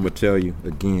 Man, I'm gonna tell you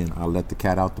again. I let the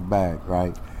cat out the bag,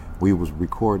 right? We was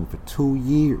recording for 2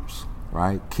 years,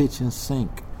 right? Kitchen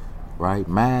Sink, right?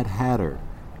 Mad Hatter,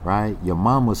 right? Your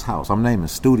Mama's House. I'm naming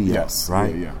studios,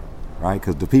 right? Yeah. Right?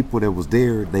 Because the people that was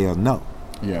there, they'll know.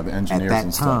 Yeah, the engineers at that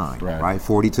and time, stuff. Right?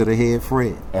 40 to the head,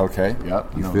 Fred. Okay.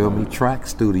 Yep. You feel me? Track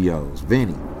Studios,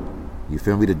 Vinny. You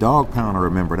feel me? The Dog Pound. I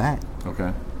remember that.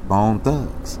 Okay. Bone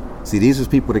Thugs. See, these was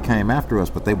people that came after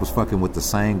us, but they was fucking with the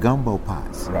same gumbo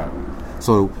pots. Right.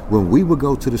 So when we would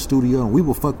go to the studio and we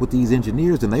would fuck with these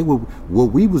engineers, then they would, what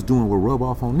we was doing would rub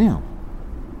off on them.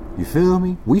 You feel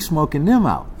me? We smoking them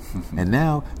out. And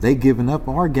now they giving up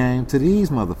our game to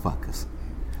these motherfuckers.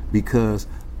 Because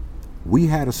we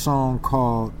had a song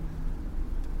called,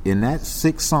 in that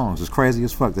 6 songs, it's crazy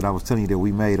as fuck that I was telling you that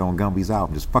we made on Gumby's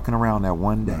album, just fucking around that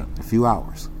one day, a few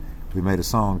hours. We made a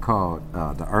song called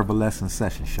The Herbalescent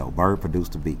Session Show. Bird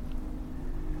produced the beat.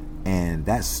 And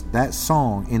that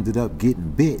song ended up getting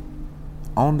bit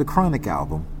on the Chronic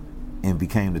album and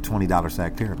became the $20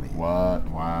 Sack Pyramid. What?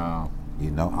 Wow. You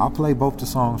know, I'll play both the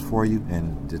songs for you,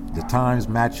 and the times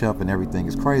match up and everything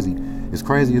is crazy. It's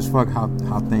crazy as fuck how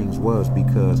things was,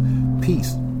 because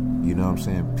Peace, you know what I'm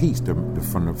saying? Peace from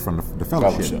the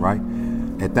fellowship, right?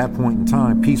 At that point in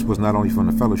time, Peace was not only from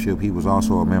the fellowship, he was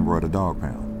also a member of the Dog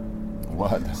Pound.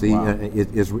 What? See,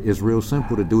 it's real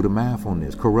simple to do the math on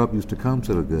this. Corrupt used to come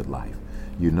to the good life.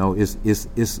 You know,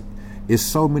 it's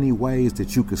so many ways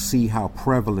that you could see how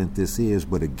prevalent this is,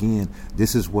 but again,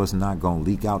 this is what's not going to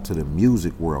leak out to the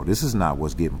music world. This is not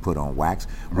what's getting put on wax.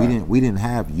 Right. We didn't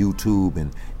have YouTube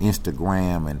and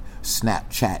Instagram and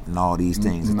Snapchat and all these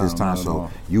things at this time,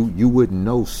 so you wouldn't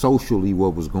know socially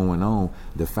what was going on.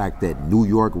 The fact that New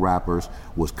York rappers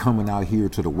was coming out here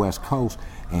to the West Coast,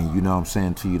 and you know what I'm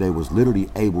saying to you, they was literally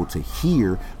able to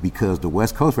hear, because the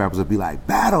West Coast rappers would be like,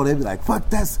 battle. They'd be like, fuck,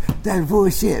 that's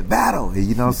bullshit, battle. And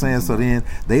you know what I'm saying? So then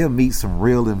they'll meet some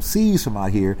real MCs from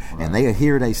out here, and they'll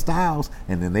hear their styles,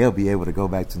 and then they'll be able to go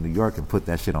back to New York and put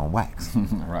that shit on wax.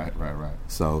 Right.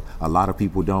 So a lot of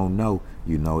people don't know,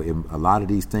 you know, a lot of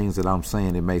these things that I'm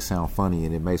saying, it may sound funny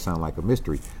and it may sound like a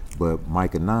mystery, but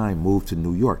Micah 9 moved to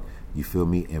New York. You feel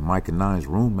me? And Micah 9's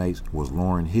roommates was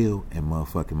Lauryn Hill and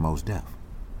motherfucking Mos Def.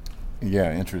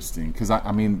 Yeah, interesting. Because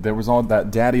I mean, there was all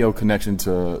that Daddy-O connection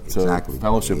to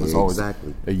Fellowship was always a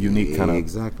unique kind of.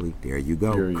 Exactly. There you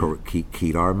go.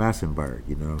 Kedar Massenberg.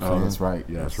 You know what I'm saying? That's right.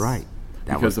 Yes. That's right.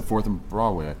 Because the 4th and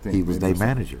Broadway, I think. He was their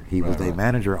manager. He was their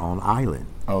manager on Island.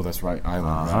 Oh, that's right.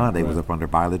 Island. They was up under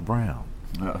Violet Brown.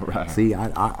 Right. See,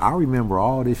 I remember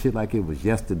all this shit like it was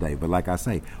yesterday. But like I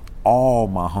say, all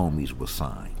my homies was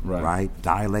signed. Right?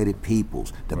 Dilated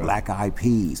Peoples, the Black Eyed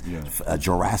Peas,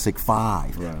 Jurassic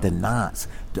 5, the Knots,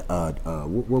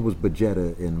 what was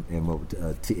Bajetta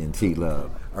in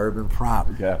T-Love? Urban Prop,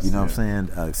 you know what I'm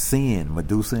saying? Sin,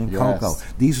 Medusa and Coco.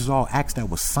 These are all acts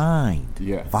that was signed.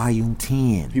 Volume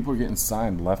 10. People are getting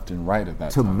signed left and right at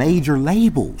that time. To major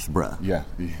labels, bruh. Yeah.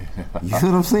 You know what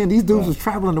I'm saying? These dudes was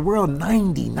traveling the world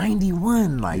 90,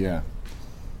 91, like. Yeah.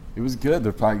 It was good.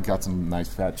 They probably got some nice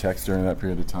fat checks during that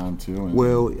period of time too. And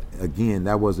well, again,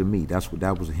 that wasn't me.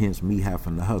 That was hence me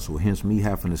having to hustle. Hence me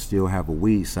having to still have a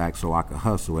weed sack so I could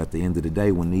hustle. At the end of the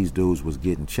day, when these dudes was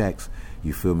getting checks,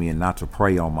 you feel me, and not to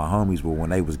prey on my homies, but when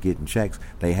they was getting checks,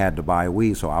 they had to buy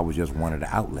weed, so I was just one of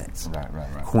the outlets. Right.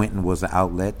 Quentin was the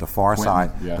outlet. The Far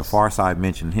Side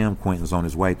mentioned him. Quentin's on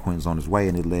his way,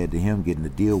 and it led to him getting a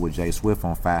deal with Jay Swift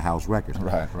on Fat House Records.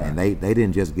 Right. And they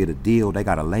didn't just get a deal; they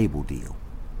got a label deal.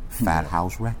 Fat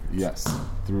House Records. Yes.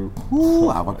 Through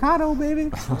avocado,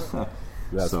 baby.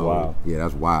 That's wild. Yeah,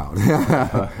 that's wild.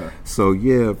 So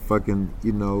yeah, fucking,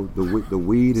 you know, the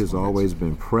weed has always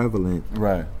been prevalent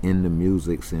in the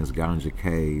music since Ganja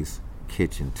K's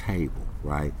kitchen table,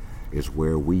 right? It's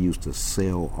where we used to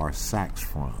sell our sacks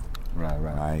from.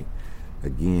 Right.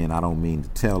 Again, I don't mean to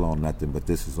tell on nothing, but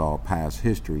this is all past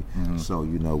history. Mm-hmm. So,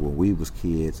 you know, when we was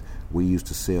kids, we used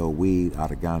to sell weed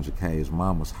out of Ganja K's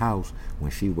mama's house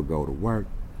when she would go to work,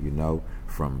 you know,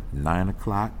 from 9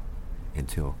 o'clock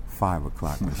until 5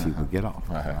 o'clock when she would get off,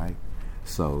 right?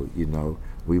 So, you know,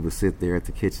 we would sit there at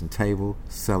the kitchen table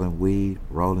selling weed,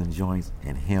 rolling joints,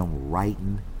 and him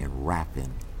writing and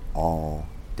rapping all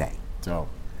day. Dope.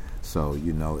 So,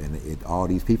 you know, and all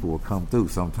these people will come through.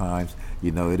 Sometimes,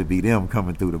 you know, it'll be them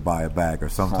coming through to buy a bag, or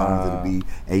sometimes it'll be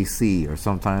AC, or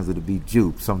sometimes it'll be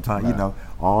Jupe. Sometimes, you know,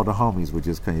 all the homies would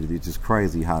just kind of, it's just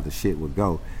crazy how the shit would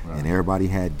go. And everybody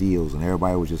had deals, and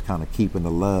everybody was just kind of keeping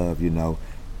the love, you know,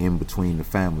 in between the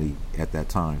family at that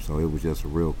time. So it was just a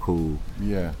real cool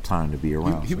time to be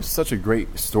around. He was such a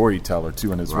great storyteller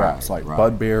too in his raps, like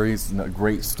Budberry's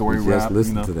great story rap. Just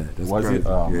listen to that. That's was crazy. It?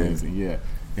 Oh, amazing, yeah.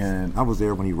 And I was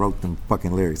there when he wrote them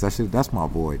fucking lyrics. That's my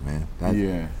boy,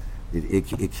 man.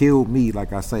 It killed me,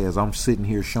 like I say, as I'm sitting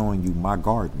here showing you my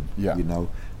garden. Yeah. You know,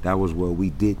 that was what we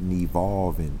didn't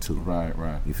evolve into.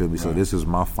 Right. You feel me? So this is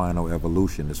my final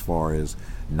evolution as far as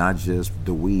not just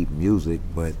the weed music,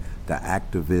 but the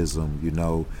activism, you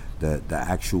know, the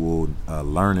actual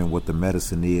learning what the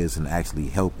medicine is and actually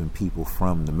helping people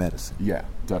from the medicine. Yeah,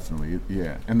 definitely.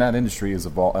 Yeah. And that industry has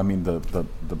evolved. I mean, the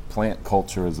plant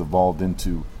culture has evolved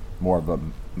into more of a,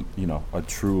 you know, a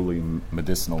truly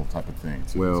medicinal type of thing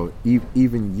too. Well,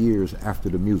 even years after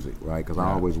the music, right? Because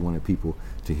I always wanted people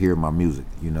to hear my music,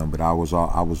 you know. But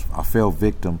I fell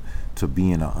victim to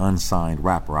being an unsigned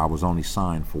rapper. I was only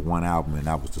signed for one album, and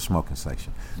that was the Smoking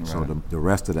Section. Right. So the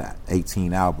rest of the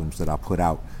 18 albums that I put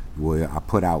out, I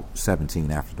put out 17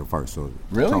 after the first. So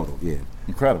really, total,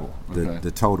 incredible.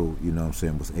 The total, you know what I'm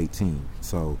saying, was 18.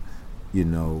 So, you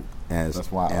know,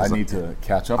 that's why I need to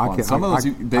catch up on some of those.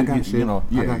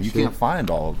 You can't find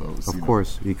all of those. Of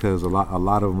course, because a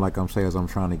lot of them, like I'm saying, as I'm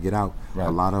trying to get out,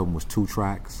 a lot of them was 2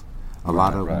 tracks. A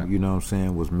lot of them, you know what I'm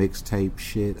saying, was mixtape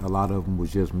shit. A lot of them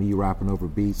was just me rapping over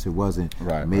beats. It wasn't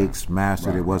mixed,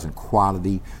 mastered. It wasn't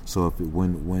quality. So if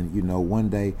when you know, one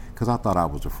day, because I thought I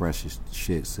was the freshest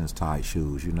shit since tight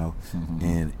shoes, you know,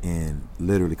 and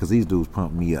literally, because these dudes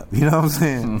pumped me up, you know what I'm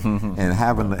saying, and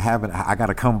having I got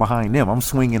to come behind them. I'm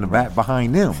swinging the bat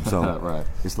behind them. So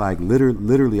it's like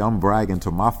literally, I'm bragging to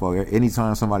my folk.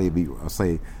 Anytime somebody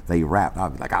say they rap,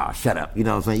 I'll be like, oh, shut up, you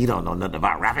know what I'm saying? You don't know nothing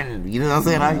about rapping, you know what I'm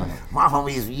saying? My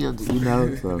homies, you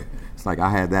know, so it's like I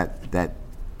had that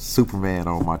Superman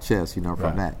on my chest, you know,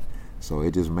 from that. So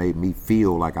it just made me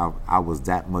feel like I was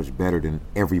that much better than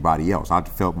everybody else. I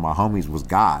felt my homies was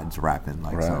gods rapping,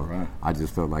 like I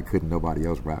just felt like couldn't nobody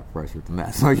else rap fresher than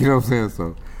that. So you know what I'm saying?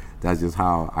 So that's just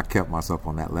how I kept myself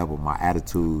on that level. My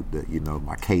attitude, you know,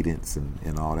 my cadence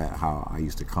and all that. How I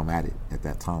used to come at it at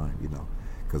that time, you know,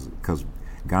 because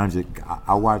Ganja.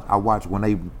 I watched when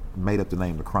they made up the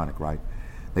name The Chronic, right?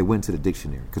 They went to the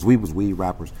dictionary because we was weed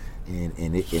rappers, and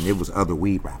it was other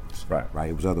weed rappers, right?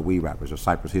 It was other weed rappers. Or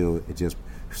Cypress Hill, it just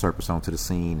surfaced onto the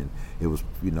scene, and it was,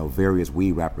 you know, various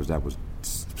weed rappers that was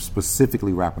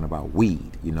specifically rapping about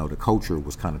weed. You know, the culture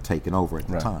was kind of taking over at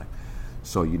the time.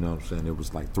 So you know what I'm saying, it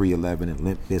was like 311 and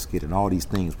Limp Bizkit and all these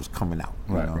things was coming out.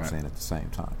 You know what I'm saying, at the same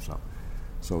time.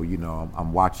 So you know,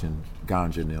 I'm watching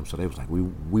Ganja and them. So they was like,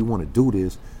 we want to do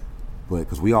this. But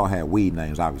because we all had weed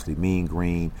names, obviously, Meen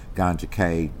Green, Ganja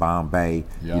K, Bombay,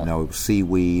 you know,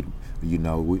 Seaweed, you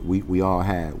know, we all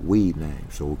had weed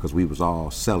names. So because we was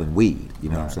all selling weed, you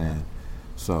know what I'm saying?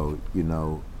 So, you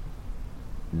know,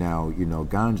 now, you know,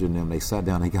 Ganja and them, they sat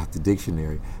down, they got the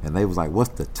dictionary, and they was like, what's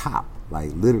the top?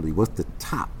 Like, literally, what's the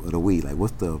top of the weed? Like,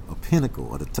 what's the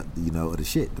pinnacle of the, you know, of the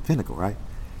shit, the pinnacle, right?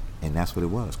 And that's what it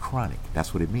was, chronic.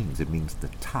 That's what it means. It means the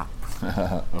top.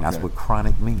 Okay. That's what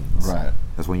chronic means. Right.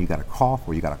 That's when you got a cough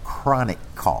or you got a chronic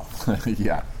cough. It's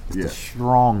the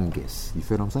strongest. You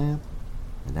feel what I'm saying?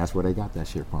 And that's where they got that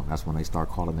shit from. That's when they start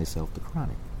calling themselves the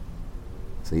Chronic.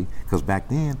 See, because back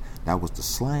then that was the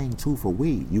slang too for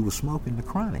weed. You were smoking the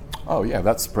chronic. Oh yeah,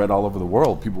 that spread all over the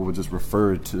world. People would just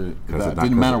refer to that.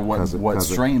 Didn't matter what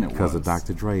strain it was. Because of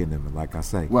Dr. Dre and them, like I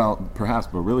say. Well, perhaps,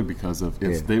 but really because of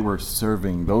if they were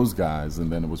serving those guys,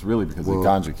 and then it was really because of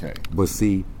ganja K. But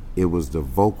see, it was the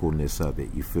vocalness of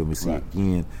it. You feel me? See, right.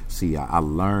 again, I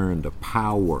learned the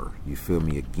power. You feel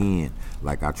me? Again,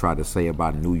 like I tried to say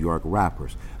about New York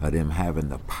rappers, them having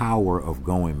the power of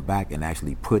going back and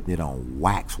actually putting it on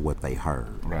wax what they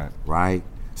heard. Right. Right?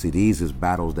 See, these is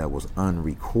battles that was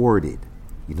unrecorded.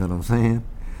 You know what I'm saying?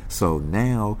 So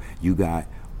now you got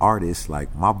artists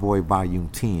like my boy Volume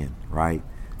 10, right?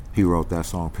 He wrote that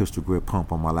song, Pistol Grip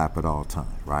Pump on My Lap at All Times,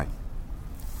 right?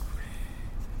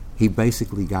 He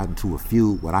basically got into a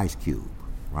feud with Ice Cube,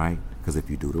 right? Because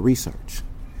if you do the research,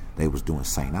 they was doing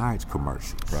St. Ides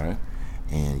commercials. Right.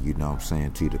 And you know what I'm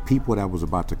saying to you, the people that was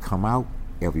about to come out,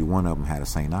 every one of them had a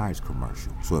St. Ides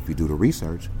commercial. So if you do the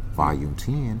research, Volume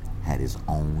 10 had his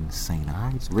own St.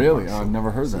 Ides commercial. Really? I've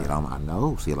never heard that. I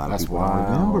know. See, a lot of That's people wild.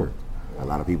 don't remember. A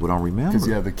lot of people don't remember. Because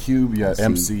you have the Cube, you have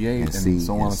MC8, and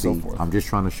so on and so forth. I'm just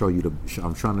trying to show you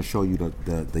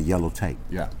the yellow tape.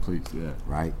 Yeah, please, yeah.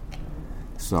 Right?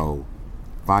 So,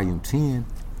 Volume 10,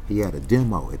 he had a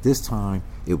demo. At this time,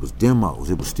 it was demos.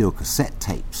 It was still cassette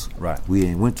tapes. Right. We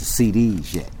ain't went to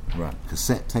CDs yet. Right.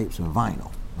 Cassette tapes and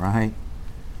vinyl. Right.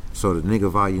 So the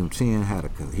nigga Volume 10 had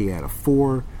a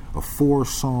four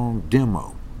song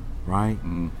demo. Right.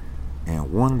 Mm-hmm.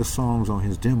 And one of the songs on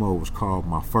his demo was called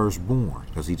My Firstborn,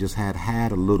 because he just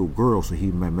had a little girl, so he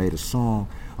made a song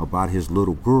about his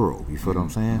little girl. You feel what I'm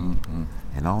saying? Mm-hmm.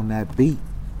 And on that beat,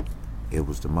 it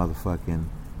was the motherfucking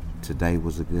Today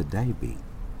Was a Good Day beat.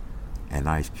 And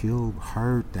Ice Cube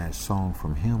heard that song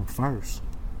from him first.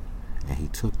 And he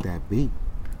took that beat,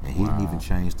 and he didn't even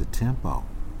change the tempo.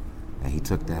 And he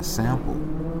took that sample,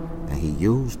 and he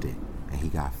used it. And he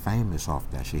got famous off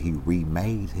that shit. He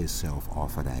remade himself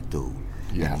off of that dude.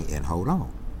 Yeah. And hold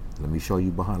on. Let me show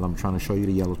you behind. I'm trying to show you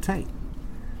the yellow tape.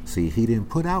 See, he didn't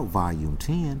put out Volume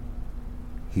 10.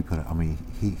 He put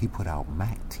out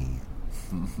Mac 10.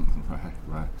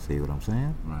 Right. See what I'm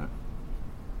saying? Right.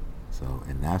 So,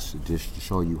 and that's just to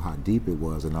show you how deep it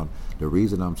was. And the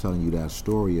reason I'm telling you that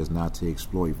story is not to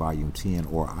exploit Volume 10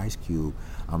 or Ice Cube.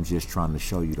 I'm just trying to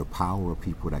show you the power of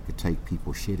people that could take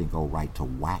people's shit and go right to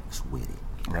wax with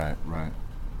it. Right.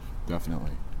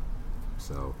 Definitely.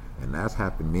 So, and that's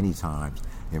happened many times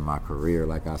in my career.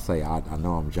 Like I say, I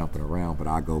know I'm jumping around, but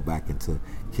I go back into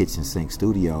Kitchen Sink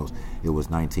Studios. It was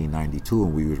 1992,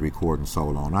 and we was recording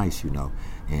Soul on Ice, you know.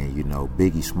 And, you know,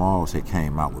 Biggie Smalls had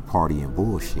came out with Party and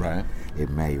Bullshit. Right.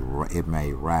 It made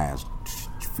Raz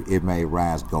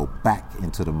go back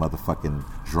into the motherfucking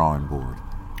drawing board.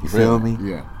 You feel me?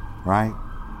 Yeah. Right?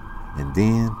 And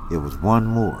then it was one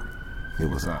more. It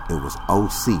was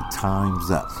OC, Time's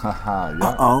Up.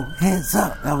 Yeah. Hands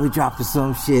up. Now we dropped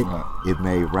some shit. Right. It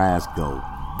made Raz go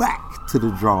back to the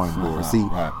drawing board. See,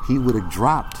 he would have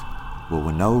dropped. Well,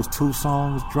 when those two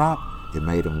songs dropped, it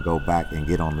made him go back and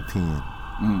get on the pen.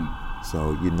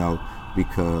 So, you know,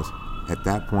 because at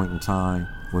that point in time,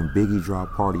 when Biggie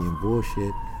dropped Party and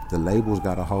Bullshit, the labels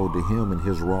got a hold of him in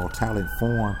his raw talent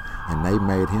form, and they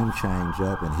made him change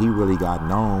up, and he really got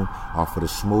known off of the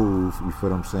smooth, you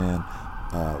feel what I'm saying?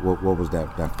 What was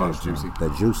that first Juicy. one?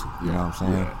 That Juicy, you know what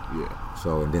I'm saying? Yeah.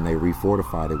 So, and then they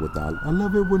refortified it with the, I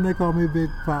love it when they call me Big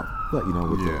Pop, but you know,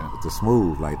 with the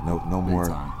smooth, like no more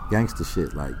time. gangster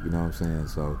shit, like, you know what I'm saying?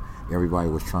 So everybody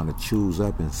was trying to choose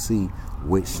up and see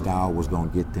which style was gonna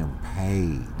get them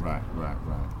paid.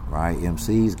 Right?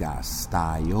 MCs got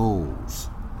styles.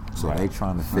 So they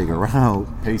trying to figure out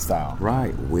pay style.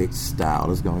 Right, which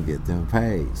style is gonna get them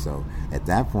paid. So at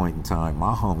that point in time,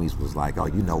 my homies was like, oh,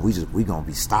 you know, we gonna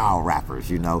be style rappers,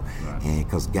 you know, and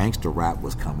because gangster rap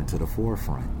was coming to the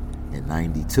forefront. In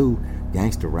 92,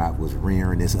 gangster rap was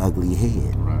rearing its ugly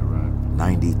head.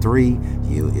 93,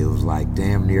 it was like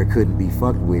damn near couldn't be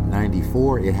fucked with.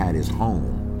 94, it had its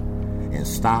home. And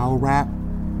style rap,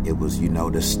 it was, you know,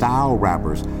 the style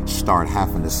rappers start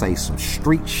having to say some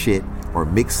street shit or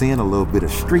mix in a little bit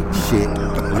of street shit.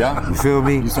 Yeah. You feel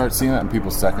me? You start seeing that in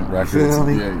people's second records. You feel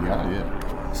me?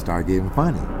 Yeah. Start getting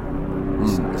funny.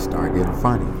 Start getting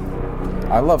funny.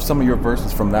 I love some of your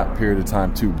verses from that period of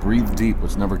time too. Breathe Deep,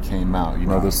 which never came out. You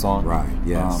know this song? Right,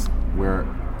 yes. Where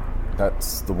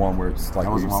that's the one where it's like...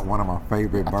 That was one of my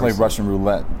favorite verses. I played Russian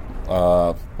roulette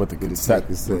with the cassette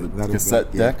deck or just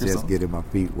something. getting my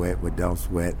feet wet but don't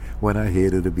sweat. When I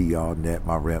hit it'll be all net.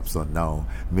 My reps unknown.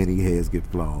 Many heads get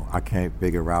flown. I can't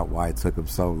figure out why it took them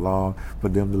so long for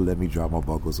them to let me drop my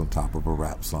vocals on top of a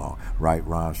rap song. Right,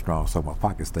 rhyme strong so my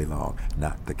pockets stay long.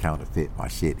 Not the counterfeit. My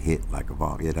shit hit like a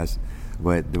bomb. Yeah, that's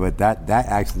But that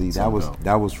actually So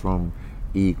that was from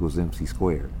E equals MC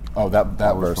squared. Oh, that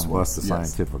was verse from was Busta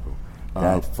Scientifical.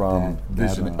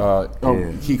 Vision.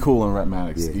 Yeah. Key Cool and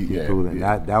Rhapmatics. Yeah, Cool.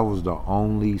 That was the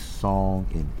only song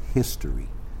in history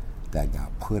that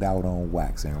got put out on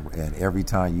wax, and every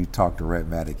time you talk to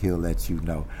Rhapmatic, he'll let you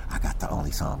know, I got the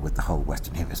only song with the whole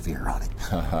Western Hemisphere on it.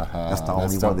 That's the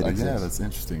only one that exists. Yeah, that's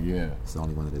interesting. Yeah, it's the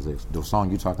only one that exists. The song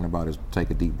you're talking about is "Take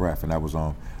a Deep Breath," and that was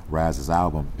on Raz's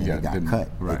album, and it got cut.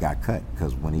 Right. It got cut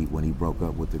because when he broke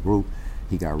up with the group,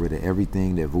 he got rid of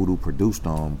everything that Voodoo produced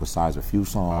on, besides a few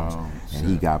songs, and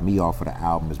he got me off of the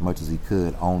album as much as he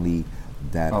could. Only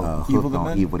that hook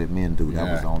on "Evil That Men Do." That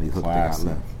was the only hook that got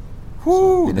left.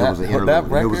 Whoo, and it was an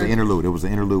interlude. It was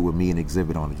an interlude with me and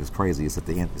Exhibit on it. It's crazy. It's at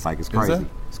the end. It's like it's crazy.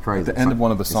 It's crazy. At the end of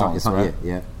one of the songs, right?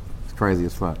 Yeah. It's crazy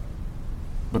as fuck.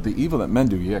 But the Evil That Men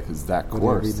Do, because that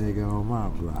chorus. Every nigga on my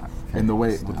block. And the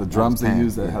way with the drums they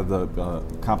use that have the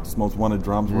Compton's Most Wanted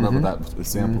drums, whatever that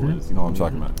sample is. You know what I'm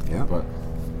talking about? Yeah. But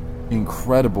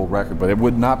incredible record, but it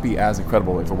would not be as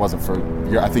incredible if it wasn't for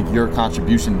I think your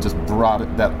contribution just brought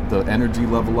the energy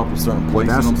level up a certain place.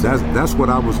 That's what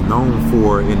I was known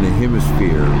for in the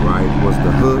hemisphere, right? Was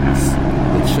the hooks,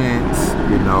 the chants,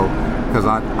 because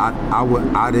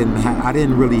I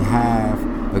didn't really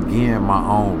have, again, my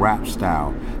own rap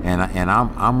style. And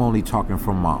I'm only talking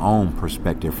from my own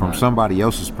perspective. From somebody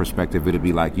else's perspective, it'd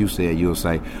be like you said. You'll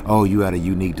say, "Oh, you had a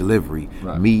unique delivery."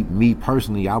 Right. Me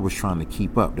personally, I was trying to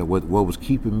keep up. That what was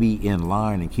keeping me in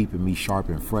line and keeping me sharp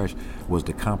and fresh was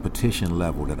the competition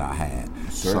level that I had.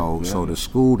 Sure, so the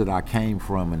school that I came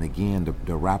from, and again,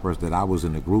 the rappers that I was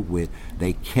in the group with,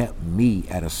 they kept me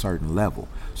at a certain level.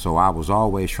 So I was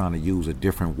always trying to use a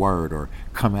different word or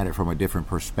come at it from a different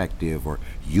perspective or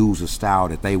use a style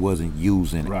that they wasn't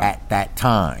using at that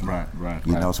time. Right.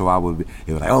 So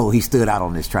it was like, oh, he stood out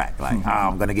on this track. Like,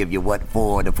 I'm going to give you what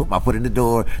for, to put my foot in the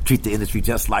door, treat the industry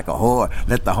just like a whore,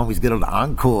 let the homies get on the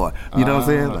encore. You know what I'm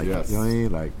saying? Like, yes. You know what I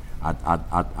mean? Like,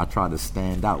 I tried to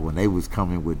stand out when they was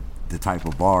coming with the type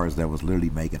of bars that was literally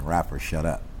making rappers shut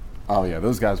up. Oh yeah,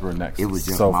 those guys were next. It was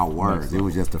just my words. It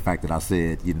was just the fact that I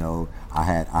said, I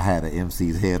had an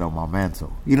MC's head on my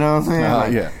mantle. You know what I'm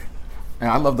saying? Yeah. And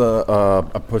I love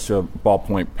I push a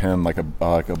ballpoint pen like a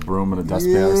broom and a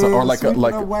dustpan, or like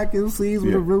whack MCs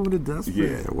with a broom and a dustpan.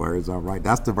 Yeah, words are right.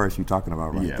 That's the verse you're talking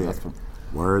about there.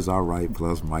 Words are right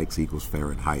plus mics equals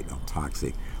Fahrenheit. I'm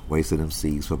toxic. Wasted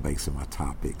MCs for basing my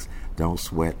topics. Don't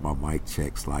sweat my mic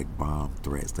checks like bomb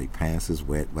threats. They pants is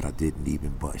wet, but I didn't even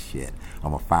bust yet.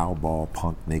 I'm a foul ball,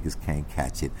 punk niggas can't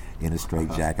catch it. In a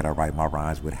straight jacket, I write my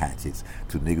rhymes with hatchets.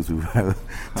 To niggas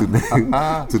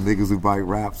who bite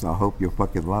raps, I hope your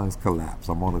fucking lungs collapse.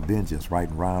 I'm on a vengeance,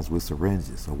 writing rhymes with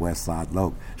syringes. A West Side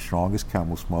Loc, strong as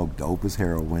camel smoke, dope as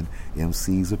heroin.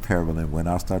 MCs are paralleling. When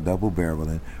I start double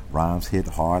barreling, rhymes hit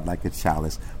hard like a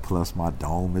chalice. Plus my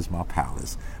dome is my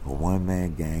palace. A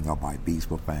one-man gang, I bite beats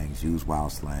with fangs. Use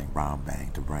wild slang, rhyme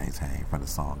bang to brains hang from the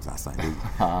songs I sang.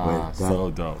 So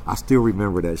dope. I still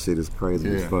remember that shit. It's crazy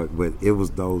as fuck. But it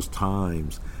was those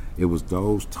times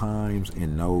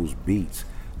and those beats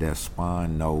that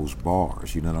spawned those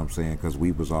bars. You know what I'm saying? Because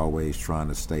we was always trying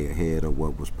to stay ahead of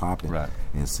what was popping. Right.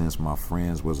 And since my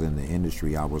friends was in the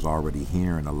industry, I was already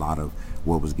hearing a lot of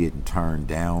what was getting turned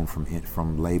down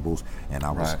from labels, and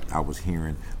I was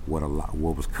hearing what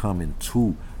was coming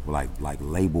to like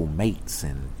label mates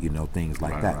and things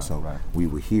like that. So we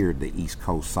would hear the East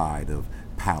Coast side of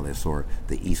Palace or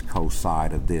the East Coast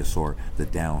side of this or the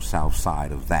down south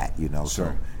side of that. Sure.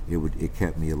 So it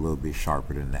kept me a little bit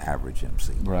sharper than the average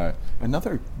MC. Right.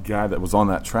 Another guy that was on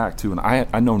that track too, and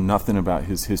I know nothing about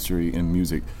his history in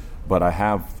music, but I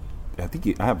have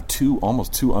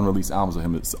almost two unreleased albums of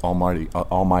him. It's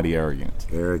Almighty Arrogant.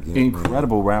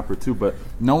 Incredible rapper too, but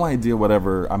no idea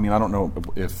whatever. I mean, I don't know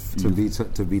if to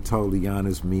be totally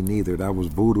honest, me neither. That was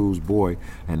Voodoo's boy,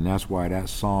 and that's why that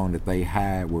song that they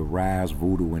had with Raz,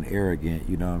 Voodoo, and Arrogant,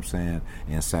 you know what I'm saying,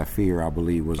 and Saphir, I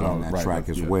believe, was on that track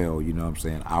as well. You know what I'm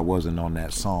saying? I wasn't on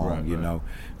that song,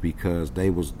 because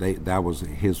that was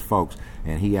his folks,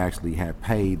 and he actually had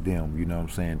paid them, you know what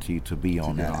I'm saying, to be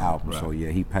on that album. Right. So yeah,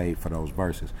 he paid for those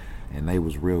verses, and they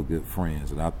was real good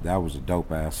friends. And that was a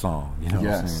dope ass song, you know what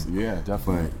I'm saying? Yeah,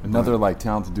 definitely. But another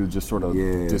talented dude just sort of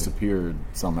disappeared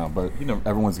somehow. But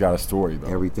everyone's got a story though.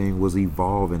 Everything was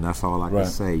evolving. That's all I can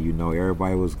say.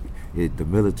 Everybody was. The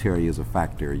military is a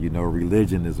factor,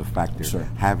 religion is a factor, sure.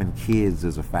 Having kids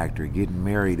is a factor, getting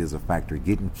married is a factor,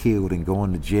 getting killed and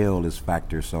going to jail is a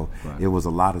factor. So it was a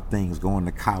lot of things. Going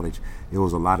to college, it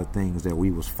was a lot of things that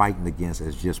we was fighting against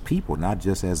as just people, not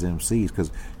just as MCs, because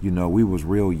we was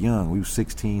real young. young. We were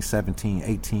 16, 17,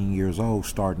 18 years old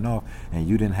starting off, and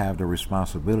you didn't have the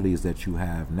responsibilities that you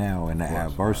have now and the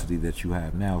adversity that you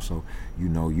have now. So, you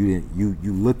know, you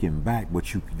looking back,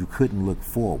 but you couldn't look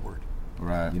forward.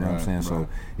 Right. You know what I'm saying? Right.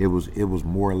 So it was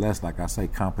more or less, like I say,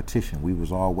 competition. We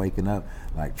was all waking up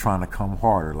like trying to come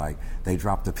harder. Like they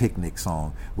dropped the Picnic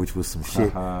song, which was some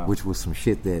shit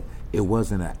that it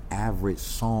wasn't an average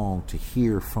song to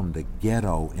hear from the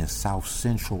ghetto in South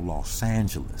Central Los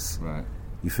Angeles. Right.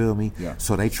 You feel me? Yeah.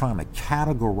 So they trying to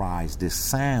categorize this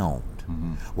sound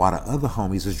while the other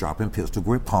homies is dropping pistol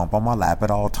grip pump on my lap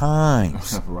at all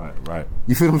times. Right.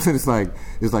 You feel what I'm saying?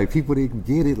 It's like people didn't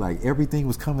get it. Like everything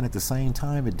was coming at the same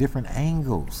time at different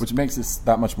angles. Which makes this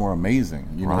that much more amazing.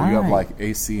 You know, you have like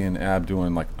AC and Ab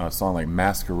doing like a song like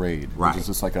Masquerade, which is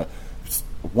just like a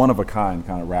one-of-a-kind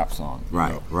kind of rap song.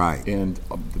 Right. And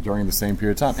during the same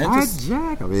period of time. And just,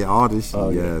 Jack. I mean, all this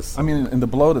shit, yes. I mean, and the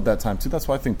Bloat at that time, too, that's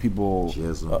why I think people,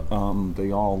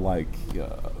 they all like,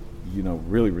 you know,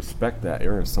 really respect that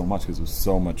era so much because it was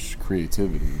so much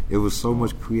creativity. It was so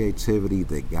much creativity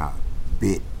that got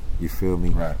bit. You feel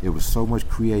me? Right. It was so much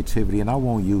creativity, and I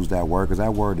won't use that word because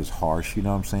that word is harsh. You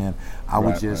know what I'm saying? I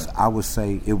would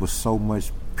say it was so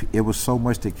much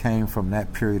that came from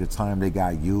that period of time that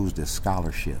got used as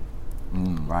scholarship,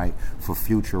 right, for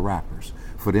future rappers.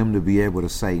 For them to be able to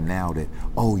say now that,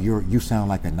 oh, you sound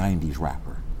like a 90s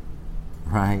rapper,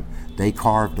 right? They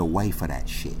carved a way for that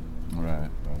shit. Right.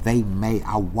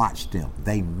 I watched them.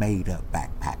 They made up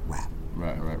backpack rap.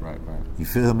 Right. You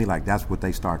feel me? Like that's what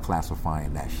they start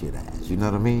classifying that shit as. You know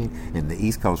what I mean? And the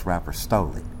East Coast rappers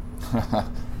stole it.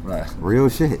 Right. Real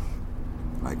shit.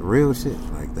 Like real shit.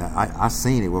 Like that. I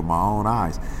seen it with my own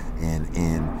eyes.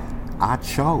 And I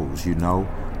chose, you know,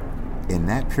 in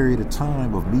that period of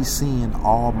time of me seeing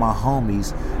all my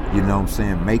homies, you know what I'm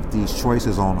saying, make these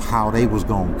choices on how they was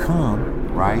gonna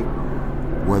come, right?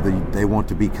 Whether they want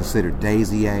to be considered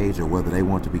Daisy Age or whether they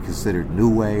want to be considered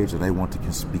New Age or they want to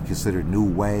be considered New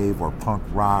Wave or punk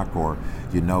rock or,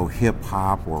 you know, hip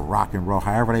hop or rock and roll,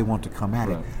 however they want to come at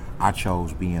it, I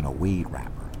chose being a weed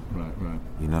rapper. Right.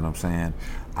 You know what I'm saying?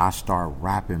 I start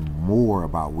rapping more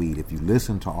about weed. If you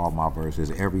listen to all my verses,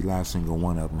 every last single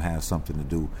one of them has something to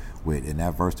do with, in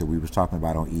that verse that we was talking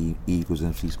about on E equals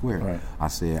MC squared, I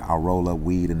said, I roll up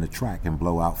weed in the track and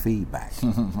blow out feedback. You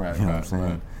know what I'm saying?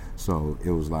 Right. So it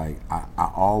was like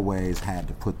I always had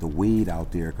to put the weed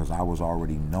out there because I was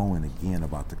already knowing again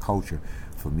about the culture.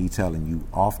 For me telling you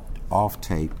off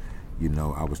tape, you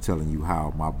know, I was telling you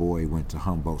how my boy went to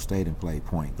Humboldt State and played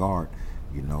point guard,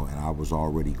 you know, and I was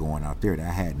already going out there.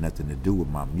 That had nothing to do with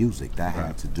my music. That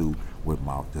had to do with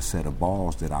the set of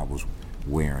balls that I was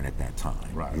wearing at that time.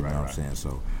 You know what I'm saying?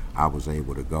 So I was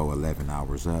able to go 11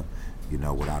 hours up, you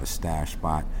know, without a stash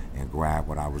spot and grab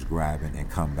what I was grabbing and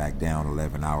come back down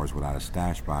 11 hours without a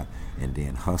stash spot and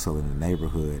then hustle in the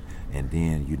neighborhood and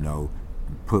then, you know,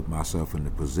 put myself in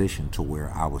the position to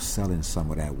where I was selling some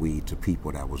of that weed to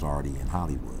people that was already in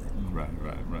Hollywood. Right.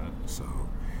 So,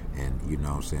 and you know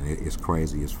what I'm saying, it's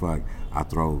crazy as fuck. I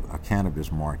throw a cannabis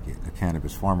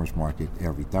farmers market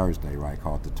every Thursday, right,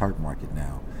 called the Turk Market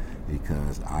now,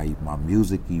 because my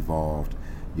music evolved.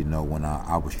 You know, when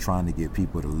I was trying to get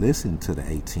people to listen to the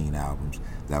 18 albums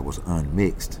that was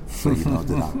unmixed, so you know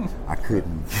that I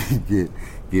couldn't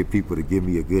get people to give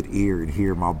me a good ear and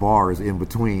hear my bars in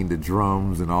between the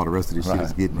drums and all the rest of the shit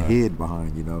is getting hid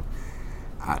behind. You know,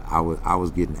 I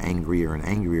was getting angrier and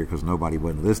angrier because nobody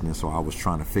wasn't listening. So I was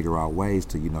trying to figure out ways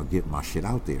to, you know, get my shit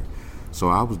out there. So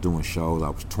I was doing shows, I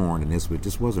was touring, and this, but it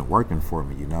just wasn't working for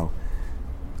me. You know,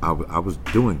 I was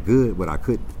doing good, but I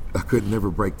could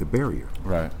never break the barrier.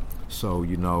 Right. So,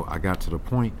 you know, I got to the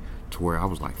point to where I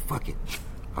was like, fuck it.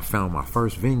 I found my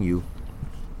first venue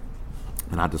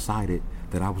and I decided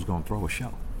that I was going to throw a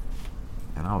show.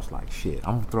 And I was like, shit,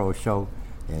 I'm going to throw a show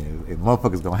and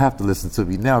motherfuckers going to have to listen to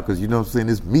me now because, you know what I'm saying,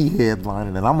 it's me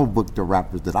headlining and I'm going to book the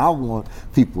rappers that I want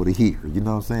people to hear. You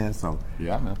know what I'm saying? So,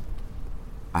 yeah, man.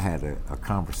 I had a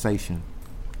conversation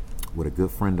with a good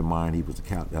friend of mine. He was the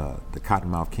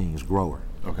Cottonmouth Kings grower.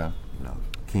 Okay. You know,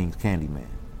 King's Candyman.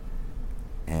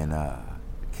 And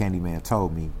Candyman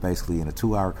told me, basically in a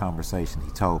 2-hour conversation,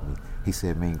 he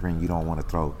said, Meen Green, you don't want to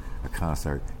throw a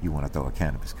concert, you want to throw a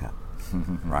cannabis cup,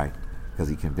 right? Because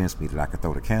he convinced me that I could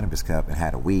throw the cannabis cup and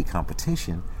had a weed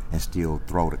competition and still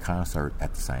throw the concert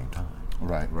at the same time.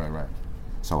 Right.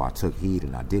 So I took heed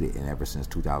and I did it, and ever since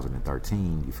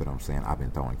 2013, you feel what I'm saying, I've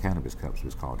been throwing cannabis cups.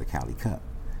 It's called the Cali Cup.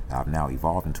 I've now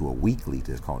evolved into a weekly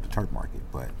that's called the Turk Market,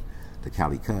 but the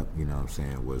Cali Cup, you know what I'm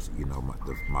saying, was, you know,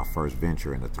 my first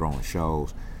venture into throwing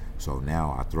shows. So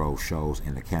now I throw shows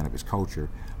in the cannabis culture.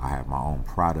 I have my own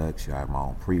products. I have my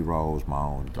own pre-rolls, my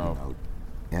own, you know,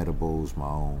 edibles, my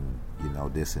own,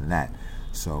 this and that.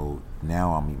 So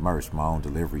now I'm immersed. My own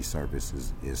delivery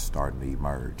service is starting to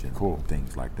emerge and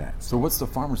things like that. So what's the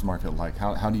farmers market like?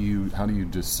 How do you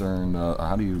discern?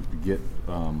 How do you get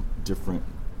different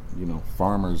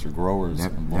farmers or growers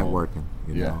involved? Networking.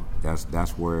 You know,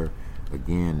 that's where,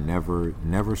 again,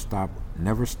 never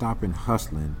stopping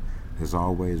hustling has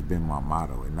always been my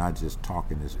motto, and not just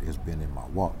talking has been in my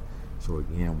walk. So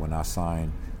again, when I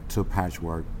signed to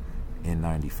Patchwork in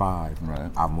 '95,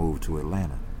 I moved to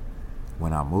Atlanta.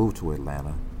 When I moved to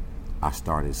Atlanta, I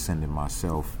started sending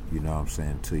myself,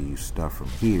 to you stuff from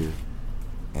here,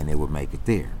 and it would make it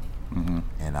there. Mm-hmm.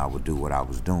 And I would do what I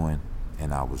was doing,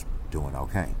 and I was doing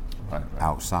okay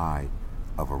outside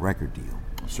of a record deal.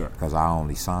 Sure. Because I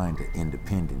only signed an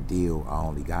independent deal. I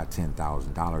only got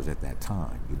 $10,000 at that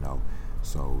time,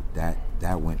 So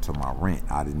that went to my rent.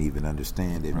 I didn't even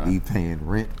understand that me paying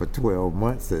rent for 12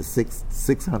 months at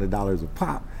 $600 a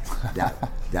pop.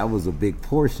 That was a big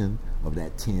portion of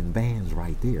that 10 bands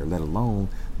right there, let alone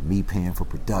me paying for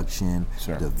production,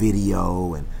 the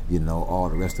video, and all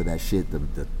the rest of that shit,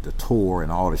 the tour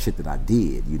and all the shit that I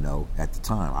did, at the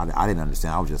time. I didn't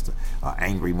understand. I was just an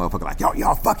angry motherfucker, like,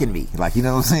 y'all fucking me, like, you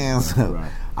know what I'm saying? So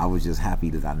I was just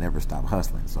happy that I never stopped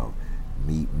hustling. So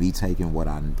me taking what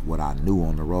I knew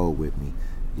on the road with me,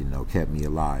 kept me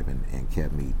alive and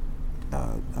kept me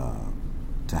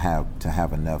to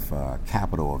have enough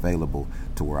capital available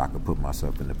to where I could put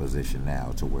myself in the position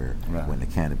now to where when the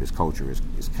cannabis culture is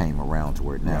came around to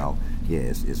where now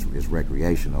it's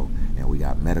recreational, and we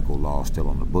got medical laws still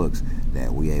on the books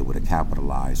that we able to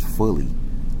capitalize fully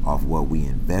off what we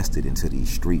invested into these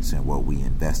streets and what we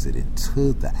invested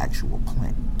into the actual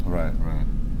plant. Right.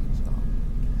 So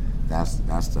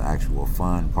that's the actual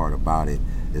fun part about it,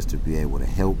 is to be able to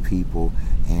help people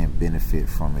and benefit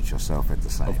from it yourself at the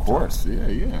same time. Of course,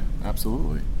 yeah,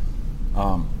 absolutely.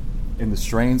 In the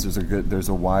strains, there's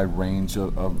a wide range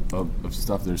of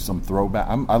stuff. There's some throwback.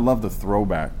 I love the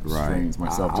throwback strains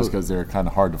myself, just because they're kind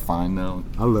of hard to find now.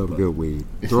 I love good weed.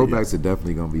 Throwbacks are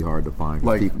definitely going to be hard to find.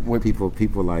 Like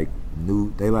people like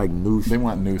new. They like new. They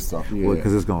want new stuff. Yeah,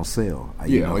 because it's going to sell.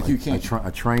 You can't.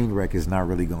 A train wreck is not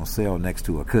really going to sell next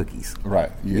to a cookies.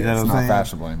 Right. Yeah, you know it's what I'm not saying?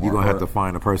 Fashionable anymore. You're going to have to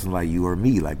find a person like you or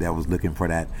me, like that was looking for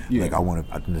that. Yeah. Like, I want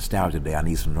a nostalgia day. I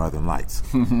need some Northern Lights.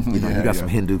 You got some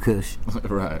Hindu Kush.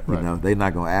 Right. They're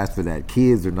not going to ask for that.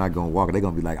 Kids are not going to walk. They're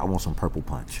going to be like, I want some purple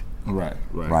punch. Right.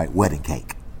 Wedding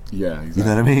cake. Yeah, exactly. You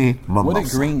know what I mean?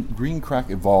 Mimosa. What did green crack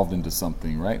evolved into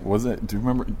something, right? Was it? Do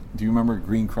you remember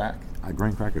green crack?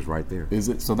 Green crack is right there. Is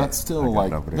it? So that's still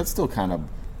that's still kind of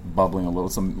bubbling a little.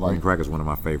 Green crack is one of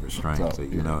my favorite strains. So,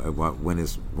 when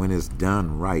it's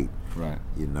done right. Right.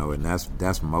 And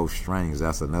that's most strains.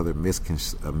 That's another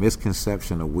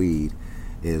misconception of weed,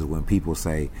 is when people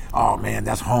say, "Oh man,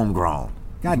 that's homegrown."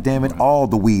 God damn it! All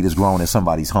the weed is grown in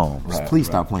somebody's home. Please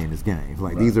stop playing this game.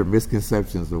 These are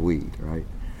misconceptions of weed, right?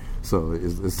 So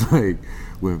it's like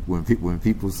when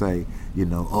people say,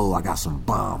 oh, I got some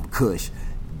bomb kush,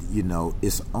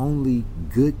 it's only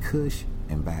good kush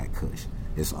and bad kush.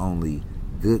 It's only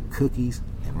good cookies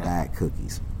and bad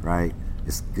cookies, right?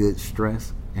 It's good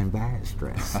stress and bad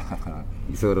stress.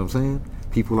 You feel what I'm saying?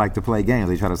 People like to play games.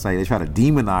 They try to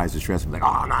demonize the stress and be like,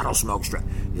 oh, no, I don't smoke stress.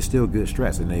 It's still good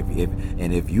stress. And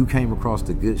if you came across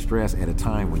the good stress at a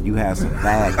time when you had some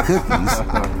bad cookies,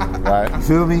 right? You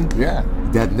feel me? Yeah.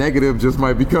 That negative just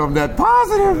might become that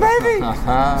positive, baby.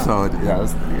 So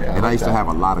and I used to have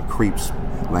a lot of creeps,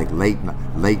 like late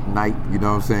night. You know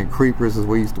what I'm saying? Creepers is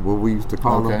what we used to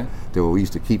call them. We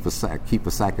used to keep a sack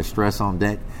of stress on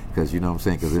deck, because you know what I'm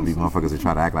saying? Because there'd be motherfuckers that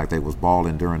try to act like they was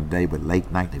balling during the day, but late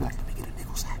night they be like, let me get a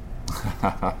nickel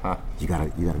sack. you got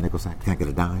a nickel sack? Can't get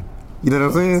a dime? You know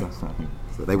what I'm saying?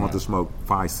 So they want to smoke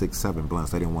 5, 6, 7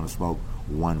 blunts. They didn't want to smoke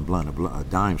one blunt. A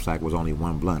dime sack was only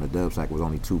one blunt. A dub sack was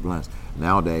only 2 blunts.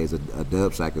 Nowadays, a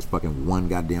dub sack is fucking one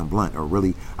goddamn blunt, or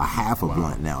really a half a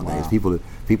blunt nowadays.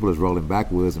 People is rolling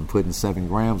backwoods and putting 7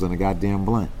 grams in a goddamn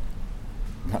blunt.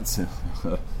 That's it.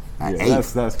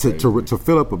 That's to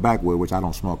fill up a backwood, which I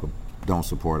don't smoke them, don't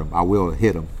support them. I will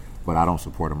hit them, but I don't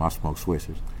support them. I smoke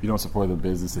swishers. You don't support the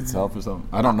business itself or something?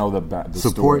 I don't know the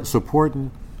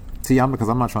supporting. See, because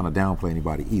I'm not trying to downplay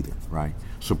anybody either, right?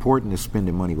 Supporting is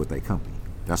spending money with their company.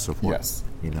 That's support. Yes.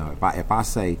 If I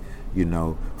say,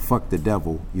 fuck the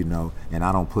devil, and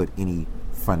I don't put any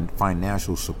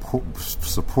financial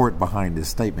support behind this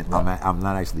statement. Right. I'm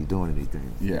not actually doing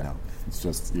anything. Yeah. You know? It's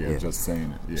just just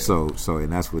saying it. Yeah. So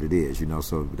and that's what it is, you know.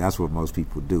 So that's what most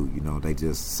people do, you know. They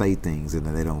just say things and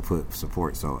then they don't put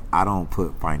support. So I don't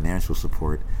put financial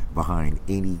support behind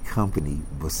any company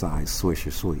besides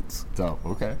Swisher Sweets. Dope.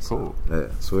 Okay. Cool. So,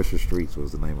 Swisher Streets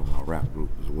was the name of my rap group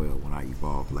as well when I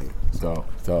evolved later.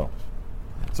 Dope.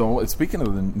 So speaking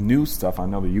of the new stuff, I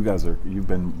know that you've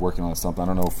been working on something. I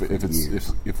don't know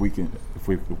if we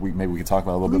maybe we can talk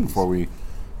about it a little bit before we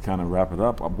kind of wrap it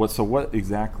up. What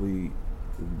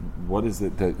is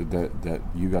it that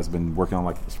you guys have been working on?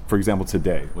 Like, for example,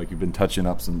 today, like you've been touching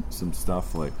up some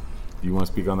stuff. Like, do you want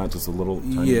to speak on that just a little?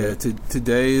 Yeah,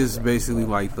 today is basically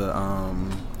like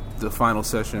the final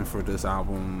session for this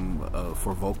album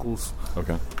for vocals.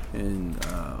 Okay, and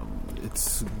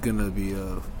it's gonna be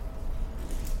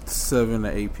 7 to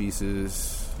 8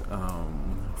 pieces,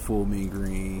 full Meen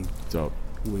Green. Dope.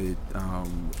 With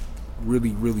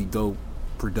really, really dope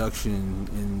production.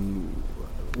 And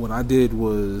what I did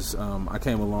was I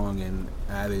came along and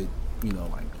added, you know,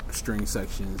 like string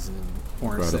sections and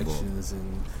horn sections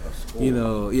and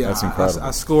that's incredible.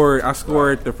 I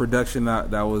scored the production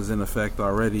that was in effect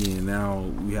already, and now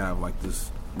we have like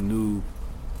this new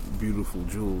beautiful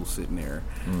jewel sitting there.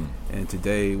 And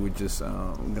today we're just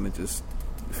gonna just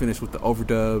finish with the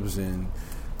overdubs, and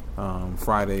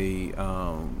Friday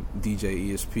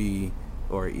DJ ESP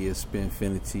or ESP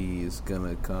Infinity is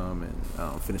gonna come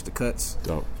and finish the cuts.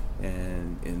 Dope.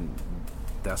 And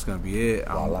that's gonna be it.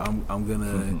 I'm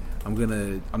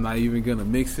not even gonna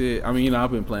mix it. I mean, you know,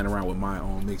 I've been playing around with my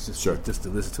own mixes just to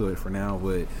listen to it for now,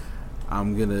 but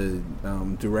I'm gonna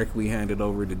directly hand it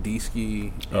over to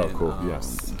D-Ski. Oh, cool.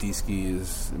 Yes. D-Ski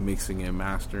is mixing and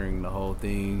mastering the whole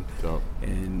thing. Dope.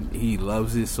 And he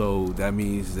loves it, so that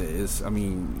means that it's, I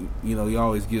mean, you know, he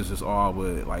always gives us all,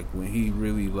 but like when he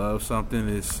really loves something,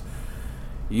 it's,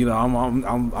 you know, I'm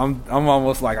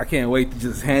almost like I can't wait to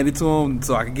just hand it to him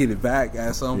so I can get it back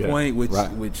at some point, which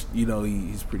you know,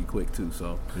 he's pretty quick too.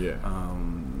 So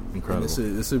incredible.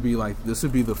 This would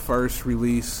be the first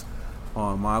release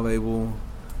on my label,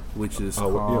 which is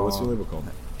called what's your label called?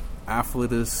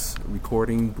 Afflatus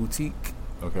Recording Boutique.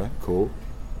 Okay, cool.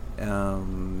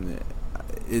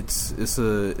 It's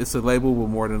a label, but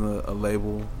more than a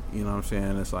label. You know what I'm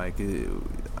saying? It's like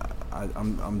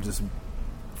I'm just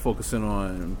focusing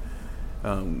on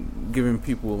giving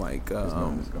people like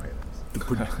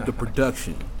the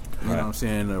production. You know what I'm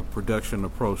saying? The production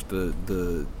approach,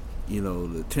 the you know,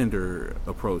 the tender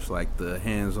approach, like the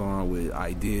hands-on with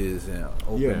ideas and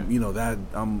open, you know, that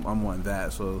I'm on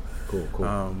that. So cool.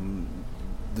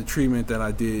 The treatment that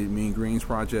I did, Meen Green's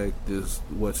project, is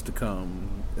what's to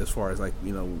come as far as like,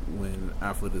 you know, when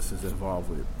Afflatus is involved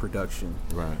with production.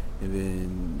 Right. And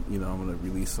then, you know, I'm gonna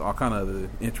release all kind of other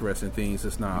interesting things.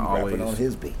 It's not always on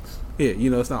his beats. Yeah, you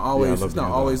know, it's not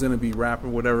always gonna be rap or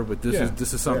whatever, but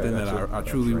this is something that I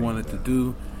truly wanted to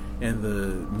do. And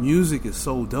the music is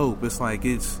so dope. It's like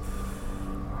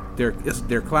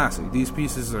they're classic. These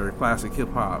pieces are classic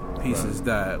hip hop pieces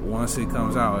that once it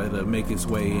comes out, it'll make its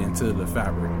way into the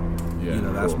fabric. Yeah, you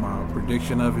know, that's my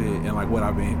prediction of it. And like what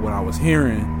I was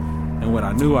hearing and what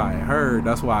I knew I had heard.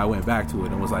 That's why I went back to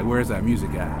it and was like, "Where's that music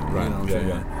at?" You know what I'm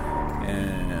saying?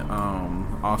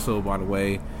 And also, by the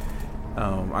way,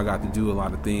 I got to do a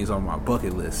lot of things on my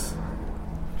bucket list.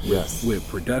 With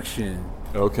production.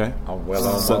 Okay. I'm well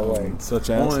on my way. Such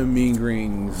as? On Meen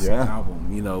Green's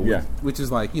album, you know, which is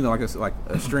like, you know, like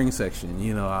a string section.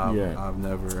 You know, I've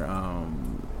never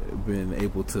been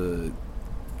able to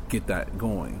get that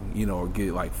going, you know, or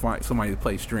get like find somebody to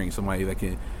play strings, somebody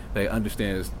that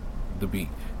understands the beat,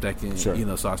 that can, you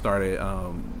know. So I started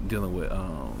dealing with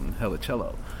Hella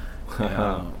Cello,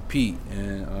 and, Pete,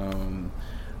 and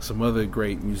some other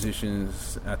great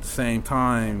musicians at the same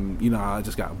time. You know, I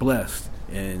just got blessed.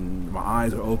 And my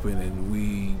eyes are open, and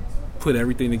we put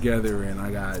everything together, and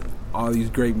I got all these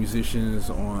great musicians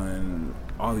on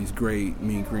all these great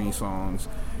Meen Green songs.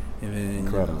 And then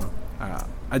incredible. You know,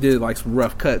 I did like some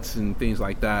rough cuts and things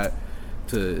like that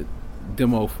to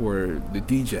demo for the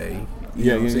DJ. You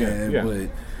know what I'm saying?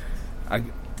 But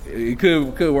it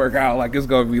could work out like it's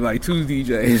gonna be like 2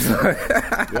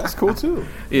 DJs. That's cool too.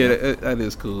 Yeah, that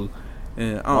is cool.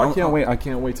 And I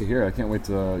can't wait to hear it. I can't wait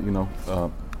to you know.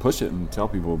 Push it and tell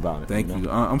people about it. Thank you.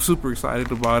 I'm super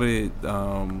excited about it.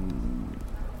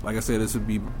 Like I said, this would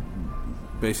be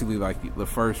basically like the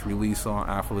first release on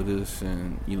Afflatus,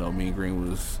 and you know, Meen Green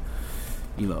was,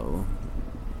 you know,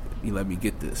 he let me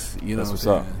get this. You know, that's what's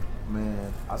up,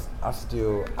 man. I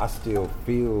still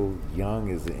feel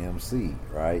young as an MC,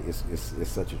 right? It's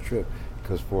such a trip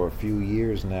because for a few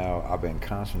years now I've been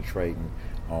concentrating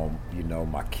you know,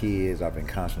 my kids. I've been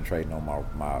concentrating on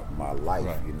my life,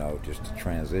 right. you know, just to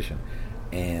transition.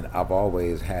 And I've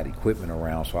always had equipment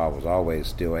around, so I was always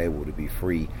still able to be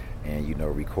free and, you know,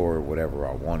 record whatever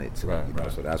I wanted to. Right, you know,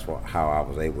 right. so that's how I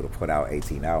was able to put out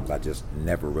 18 albums. I just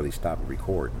never really stopped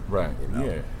recording. Right. You know?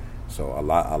 Yeah. So a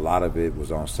lot of it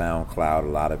was on SoundCloud. A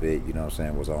lot of it, you know what I'm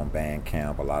saying, was on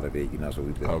Bandcamp. A lot of it, you know, so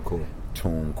we've been cool.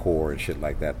 TuneCore and shit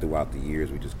like that throughout the years.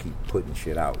 We just keep putting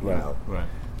shit out, you know. Right.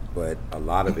 But a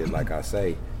lot of it, like I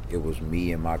say, it was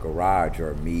me in my garage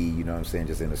or me, you know what I'm saying,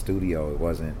 just in the studio. It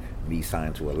wasn't me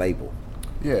signed to a label.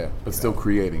 Yeah, but still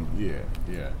creating.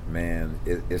 Yeah. Man,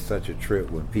 it's such a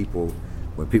trip when people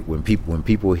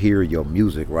hear your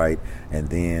music, right, and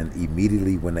then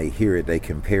immediately when they hear it, they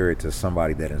compare it to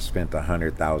somebody that has spent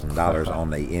 $100,000 on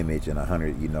their image and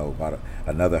about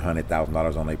another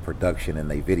 $100,000 on their production and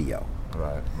their video.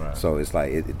 Right. So it's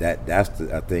like that's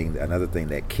another thing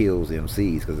that kills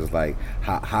MCs, because it's like,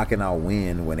 how can I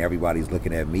win when everybody's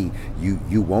looking at me?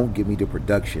 You won't give me the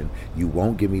production, you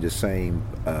won't give me the same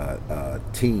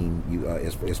team,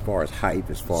 as far as hype,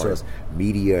 as far as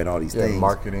media and all these things,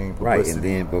 marketing, right? And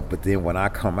then but then when I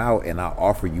come out and I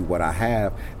offer you what I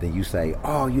have, then you say,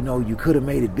 oh, you know, you could have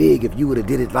made it big if you would have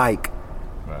did it like.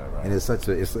 Right. And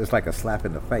it's like a slap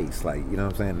in the face, like, you know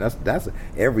what I'm saying? That's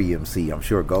every MC, I'm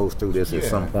sure, goes through this at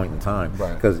some point in time,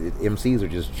 because MCs are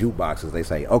just jukeboxes. They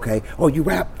say, okay, oh, you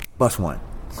rap, bust one.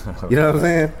 You know what I'm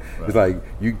saying? Right. It's like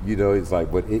you know, it's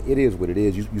like, but it is what it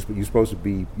is. You're supposed to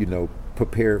be, you know,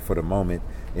 prepared for the moment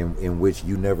in which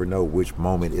you never know which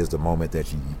moment is the moment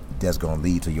that's going to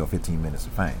lead to your 15 minutes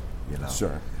of fame. You know?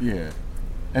 Sure. Yeah.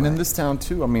 And in this town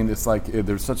too, I mean, it's like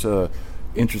there's such a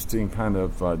interesting kind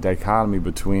of dichotomy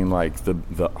between like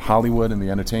the Hollywood and the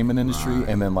entertainment industry,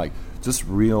 and then like just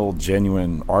real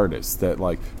genuine artists that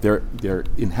like they're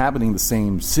inhabiting the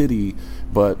same city,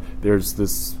 but there's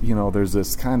this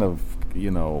kind of,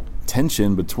 you know,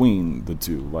 tension between the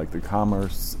two, like the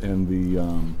commerce and the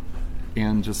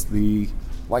and just the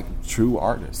like true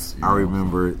artists. I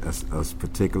remember a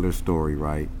particular story,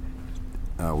 right?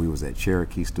 We was at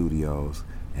Cherokee Studios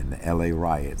and the LA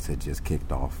riots had just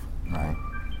kicked off. Right,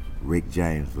 Rick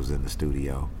James was in the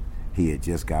studio. He had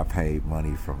just got paid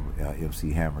money from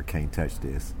MC Hammer. Can't touch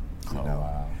this, you know.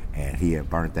 Wow. And he had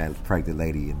burnt that pregnant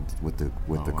lady with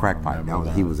the crack pipe.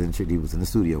 He was in the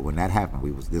studio when that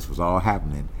happened. This was all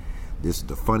happening.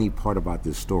 The funny part about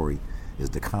this story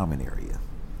is the common area,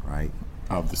 right?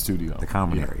 Of the studio. The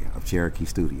common area of Cherokee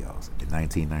Studios in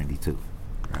 1992,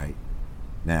 right?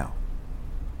 Now,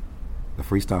 the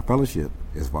Freestyle Fellowship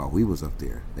is while we was up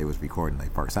there. They was recording their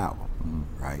first album,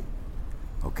 right?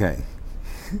 Okay.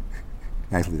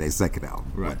 Actually, their second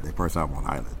album, but their first album on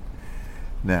Island.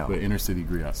 Now, the Inner City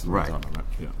Griot, right?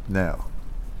 Yeah. Now,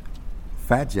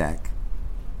 Fat Jack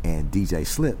and DJ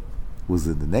Slip was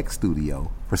in the next studio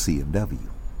for CMW,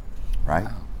 right?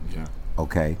 Wow. Yeah.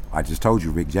 Okay. I just told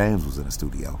you Rick James was in the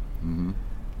studio.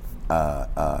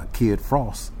 Kid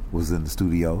Frost was in the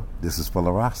studio. This is for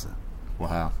La Raza.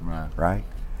 Wow. Right.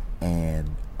 And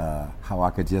How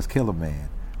I Could Just Kill a Man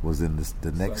was in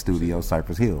the next studio,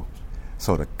 Cypress Hill.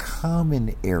 So the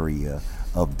common area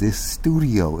of this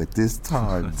studio at this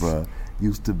time, bruh,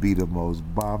 used to be the most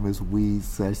bombest weed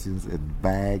sessions and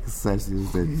bag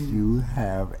sessions that you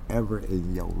have ever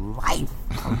in your life.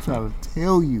 I'm trying to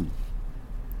tell you.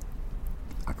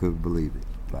 I couldn't believe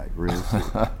it. Like, real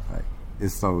shit. Like,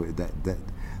 it's so that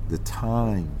the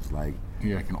times, like,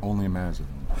 yeah, I can only imagine.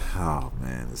 Oh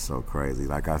man, it's so crazy.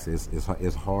 Like I said,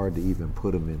 it's hard to even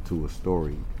put them into a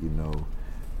story, you know,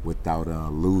 without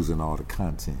losing all the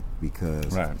content,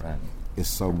 because it's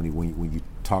so many. When you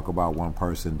talk about one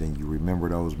person, then you remember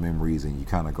those memories and you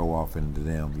kind of go off into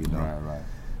them, you know. Right.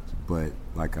 But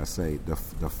like I say, the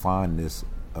fondness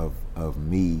of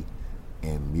me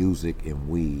and music and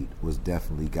weed was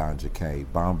definitely Ganja K.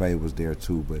 Bombay was there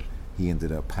too, but he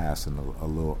ended up passing a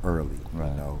little early, you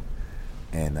know.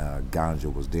 And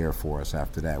Ganja was there for us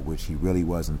after that, which he really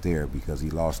wasn't there because he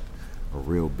lost a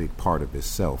real big part of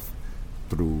himself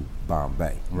through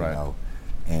Bombay, you know.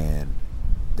 And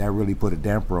that really put a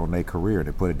damper on their career.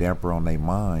 They put a damper on their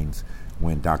minds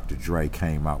when Dr. Dre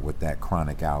came out with that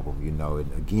Chronic album, you know.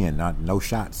 And again, no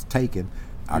shots taken.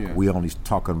 We only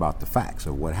talking about the facts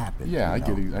of what happened. Yeah, I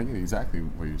get exactly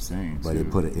what you're saying. But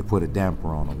too. it put a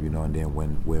damper on him, you know. And then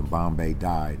when Bombay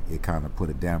died, it kind of put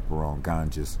a damper on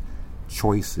Ganja's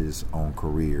choices on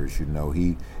careers, you know.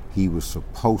 He was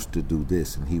supposed to do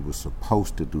this and he was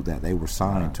supposed to do that. They were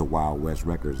signed to Wild West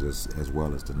Records as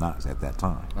well as the Knots at that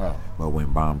time. But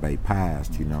when Bombay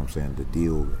passed, you know what I'm saying, the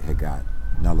deal had got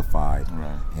nullified,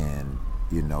 and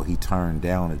you know, he turned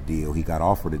down a deal. He got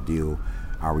offered a deal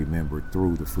I remember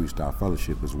through the Freestyle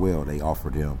Fellowship as well, they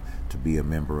offered him to be a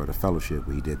member of the fellowship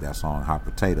where he did that song Hot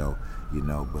Potato, you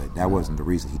know, but that wasn't the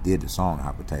reason he did the song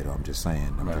Hot Potato. I'm just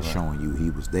saying, I'm just showing you he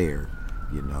was there,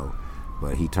 you know,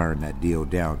 but he turned that deal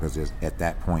down because at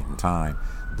that point in time,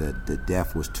 the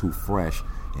death was too fresh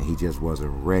and he just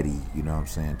wasn't ready, you know what I'm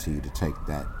saying, to take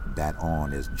that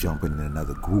on as jumping in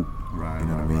another group. Right. You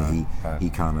know what I mean? He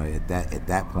kind of at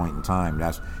that point in time,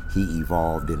 he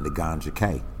evolved into Ganja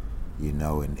K, you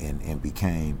know, and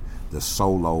became the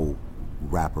solo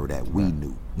rapper that we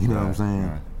knew. You know what I'm saying?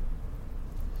 Right.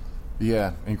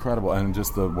 Yeah, incredible, and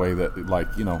just the way that, like,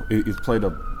 you know, it's played a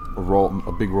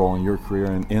big role in your career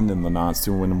and in the Nons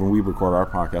too. When we record our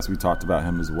podcast, we talked about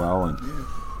him as well, and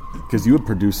because you would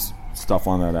produce stuff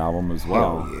on that album as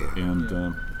well.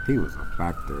 And he was a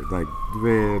factor. Like,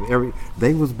 man,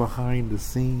 they was behind the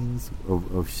scenes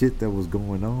of shit that was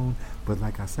going on, but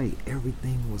like I say,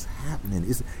 everything was happening.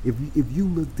 If you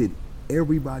looked at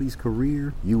everybody's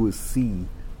career, you would see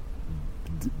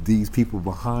these people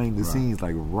behind the scenes,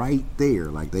 like right there.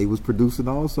 Like they was producing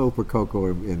also for Coco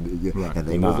and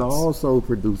they was also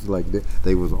producing, like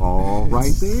they was all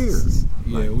right there.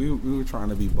 Yeah, like, we were trying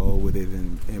to be bold with it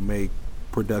and make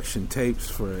production tapes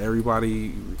for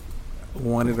everybody,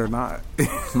 want it or not.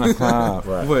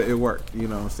 But it worked, you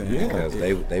know what I'm saying? Yeah,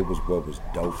 because they was what was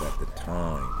dope at the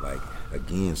time. Like,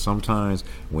 again, sometimes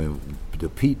when the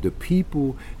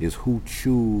people is who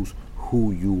choose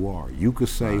who you are. You could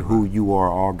say who you are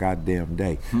all goddamn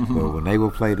day, but when they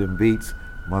would play them beats,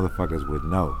 motherfuckers would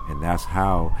know, and that's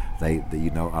how they you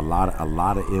know, a lot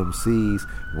of MCs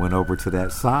went over to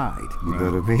that side. You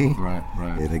know what I mean?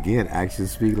 Right. And again,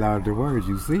 actions speak louder than words.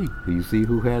 You see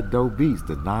who had dope beats: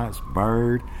 the Knots,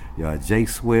 Bird, Jay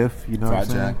Swift. You know what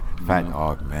I'm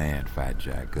saying? Fat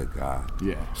Jack. Good God.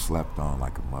 Yeah. Slept on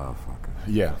like a motherfucker.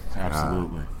 Yeah,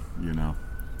 absolutely. You know,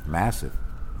 massive.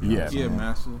 Massive.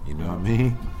 You know what I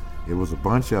mean? It was a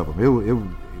bunch of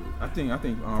them. I think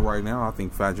right now, I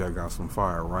think Fat Jack got some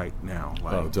fire right now.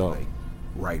 Like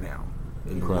right now.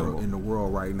 Incredible. In the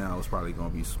world right now, it's probably going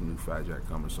to be some new Fat Jack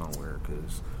coming somewhere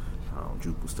because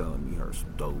Juke was telling me her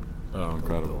some dope. Oh,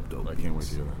 incredible. Dope I can't wait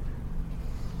to hear that.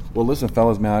 Well, listen,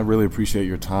 fellas, man, I really appreciate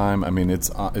your time. I mean, it's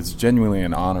genuinely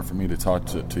an honor for me to talk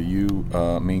to you,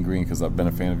 Meen Green, because I've been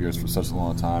a fan of yours for such a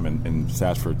long time, and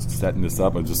Sash for setting this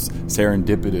up. I just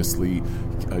serendipitously,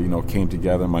 came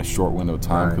together in my short window of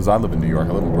time, because I live in New York,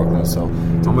 I live in Brooklyn, so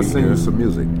I'm going to sing you some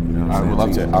music. You know what I would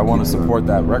love to. I want to support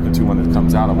that record, too, when it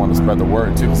comes out. I want to spread the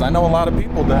word, too, because I know a lot of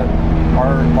people that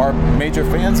are major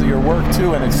fans of your work,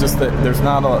 too, and it's just that there's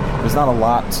not a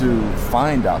lot to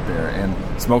find out there, and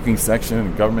Smoking Section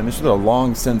and Government Initiative are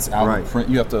long since out of print.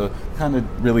 You have to kind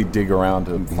of really dig around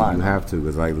to find You have to,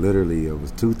 because like literally it was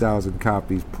 2,000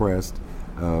 copies pressed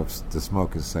of the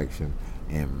Smoking Section,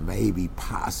 and maybe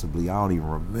possibly, I don't even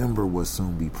remember what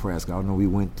soon be pressed. I don't know, we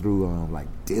went through like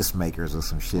disc makers or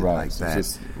some shit like so that.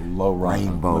 Just low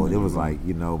Rainbow. It was like,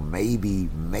 maybe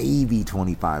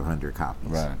 2,500 copies.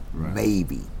 Right.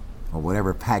 Maybe. Or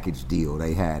whatever package deal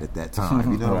they had at that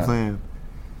time. You know what I'm saying?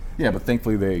 Yeah, but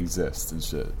thankfully they exist and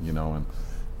shit, and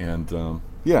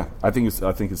I think it's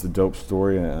a dope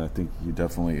story, and I think you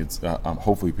definitely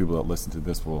hopefully people that listen to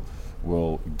this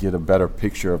will get a better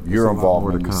picture of your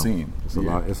involvement in the scene.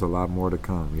 It's a lot more to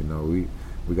come.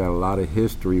 We got a lot of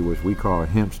history, which we call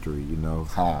hempstery.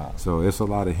 So it's a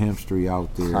lot of hempstery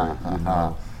out there,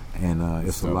 and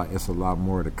it's a lot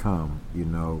more to come.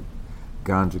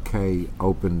 Ganja K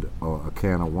opened a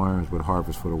can of worms with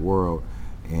Harvest for the World.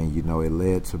 And, it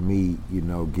led to me,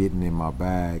 getting in my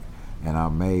bag, and I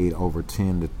made over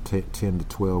 10 to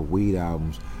 12 weed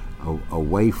albums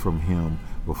away from him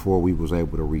before we was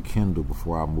able to rekindle,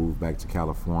 before I moved back to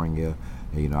California.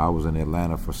 And, I was in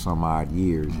Atlanta for some odd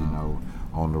years,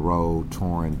 on the road,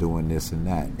 touring, doing this and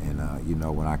that. And,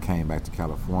 when I came back to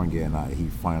California and he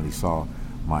finally saw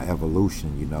my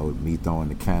evolution, me throwing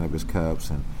the cannabis cups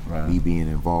and me being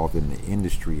involved in the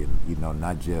industry and,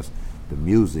 not just the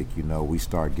music, we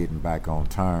start getting back on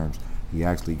terms. He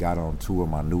actually got on two of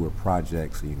my newer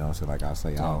projects, so like I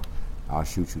say, I'll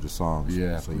shoot you the songs.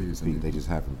 Yeah, so please. They just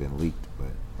haven't been leaked, but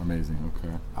amazing.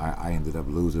 Okay. I ended up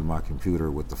losing my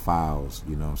computer with the files,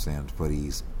 for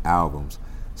these albums.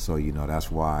 So,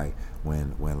 that's why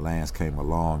when Lance came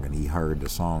along and he heard the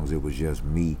songs, it was just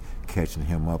me catching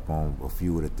him up on a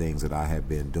few of the things that I had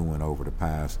been doing over the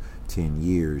past 10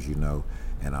 years,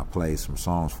 and I played some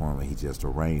songs for him, and he just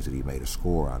arranged it. He made a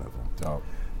score out of them. Dope.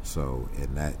 So,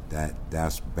 and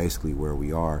that's basically where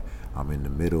we are. I'm in the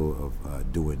middle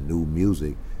of doing new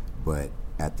music, but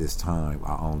at this time,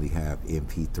 I only have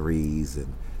MP3s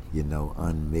and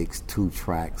unmixed 2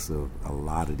 tracks of a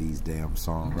lot of these damn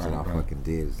songs that I fucking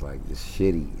did. It's like, it's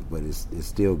shitty, but it's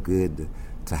still good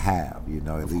to have,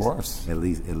 At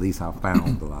least I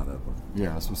found a lot of them.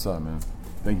 Yeah, that's what's up, man.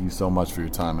 Thank you so much for your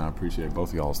time, man. I appreciate both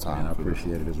of y'all's time. And I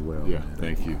appreciate it as well. Yeah, man.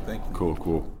 Thank you.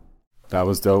 Cool. That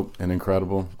was dope and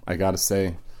incredible. I gotta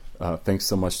say, thanks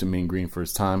so much to Meen Green for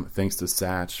his time. Thanks to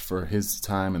Satch for his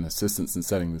time and assistance in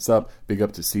setting this up. Big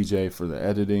up to CJ for the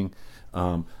editing.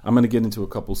 I'm going to get into a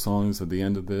couple songs at the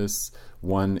end of this.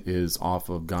 One is off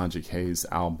of Ganja K's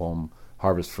album,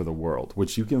 Harvest for the World,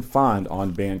 which you can find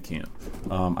on Bandcamp.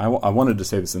 I wanted to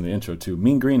say this in the intro, too.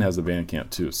 Meen Green has a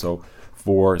Bandcamp, too. So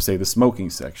for, say, the Smoking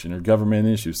Section or Government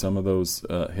Issue, some of those,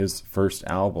 his first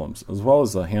albums, as well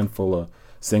as a handful of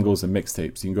singles and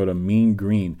mixtapes, you can go to Meen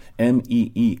Green,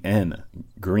 MEEN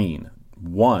Green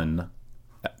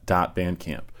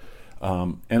 1.bandcamp.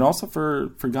 And also for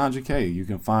Ganja K, you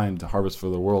can find Harvest for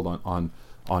the World on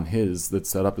his that's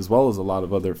set up, as well as a lot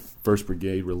of other First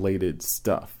Brigade related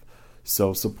stuff.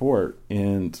 So support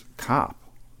and cop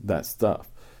that stuff.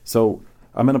 So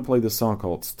I'm going to play this song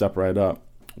called Step Right Up,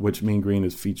 which Meen Green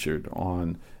is featured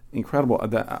on. Incredible.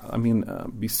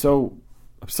 I'm so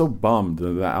bummed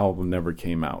that the album never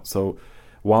came out. So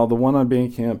while the one on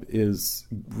Bandcamp is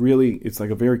really, it's like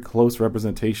a very close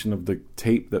representation of the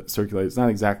tape that circulated. It's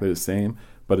not exactly the same,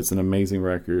 but it's an amazing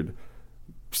record.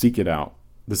 Seek it out.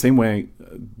 The same way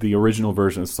the original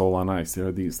version of Soul on Ice, there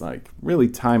are these like really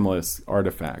timeless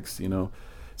artifacts,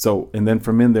 So, and then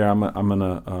from in there, me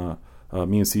and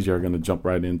CJ are gonna jump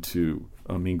right into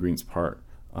Meen Green's part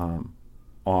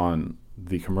on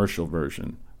the commercial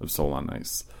version of Soul on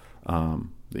Ice.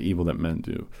 The Evil That Men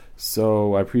Do.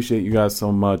 So I appreciate you guys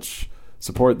so much.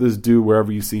 Support this dude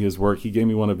wherever you see his work. He gave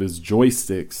me one of his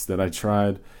joysticks that I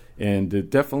tried, and it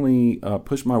definitely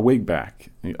pushed my wig back.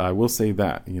 I will say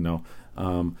that,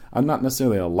 I'm not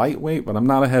necessarily a lightweight, but I'm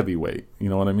not a heavyweight. You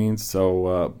know what I mean?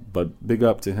 So, but big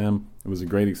up to him. It was a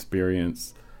great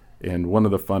experience and one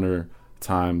of the funner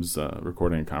times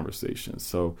recording a conversation.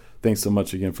 So thanks so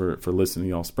much again for listening,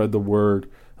 y'all. Spread the word.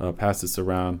 Pass this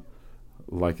around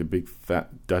like a big fat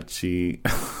Dutchie.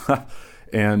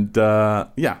 And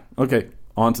okay,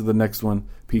 on to the next one.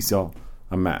 Peace, y'all.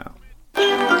 I'm out.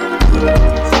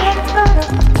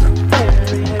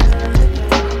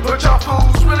 But y'all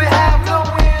fools really have no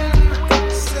win.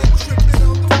 Said tripping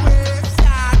on the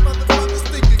website, motherfuckers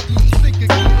think again.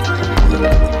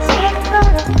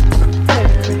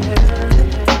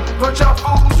 But y'all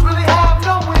fools really have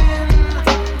no win.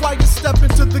 Why you step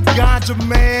into the ganja,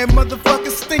 man?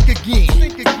 Motherfuckers think again.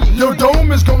 Your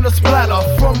dome is gonna splatter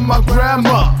from my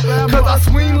grandma, cause I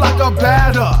swing like a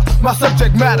batter. My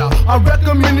subject matter, I'm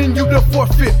recommending you to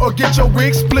forfeit or get your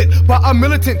wig split by a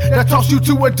militant that toss you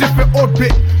to a different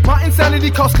orbit. My insanity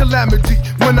cause calamity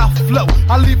when I flow.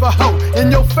 I leave a hoe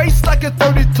in your face like a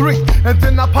 33, and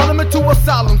then I pile them into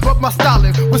asylum. But my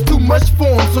styling was too much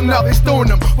for them, so now they storing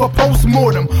them for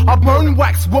post-mortem. I burn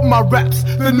wax with my raps,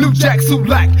 the new jacks who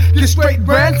lack. Get straight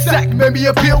ransacked, maybe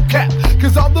a pill cap,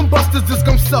 cause all them busters is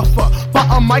gon' suffer by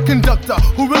a mic conductor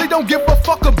who really don't give a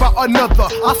fuck about another.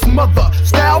 I smother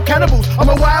style cannibals. I'm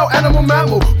a wild animal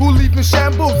mammal who leave in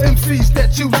shambles. MCs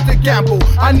that choose to gamble.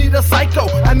 I need a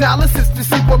psychoanalysis to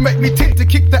see what make me tick to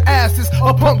kick the asses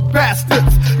of punk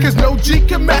bastards. Cause no G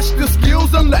can match the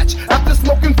skills unlatched after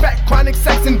smoking fat chronic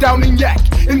Saxon down in yak.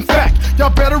 In fact, y'all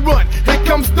better run. Here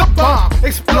comes the bomb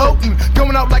exploding,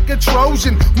 going out like a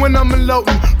Trojan when I'm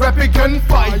unloading. Rapid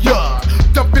gunfire,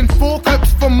 dumping full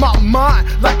clips from my mind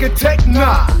like a Tech 9.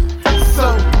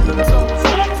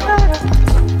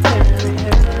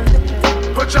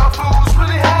 But y'all fools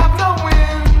really have no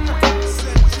win.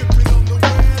 Said tripping on the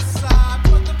west side,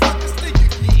 motherfuckers think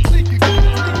again.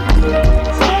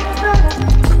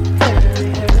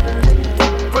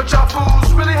 But y'all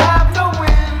fools really have no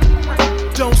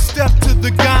win. Don't step to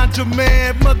the ganja,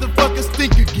 man. Motherfuckers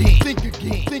think again. Think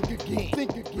again. Think again.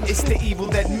 Think again. It's the evil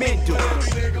that men do.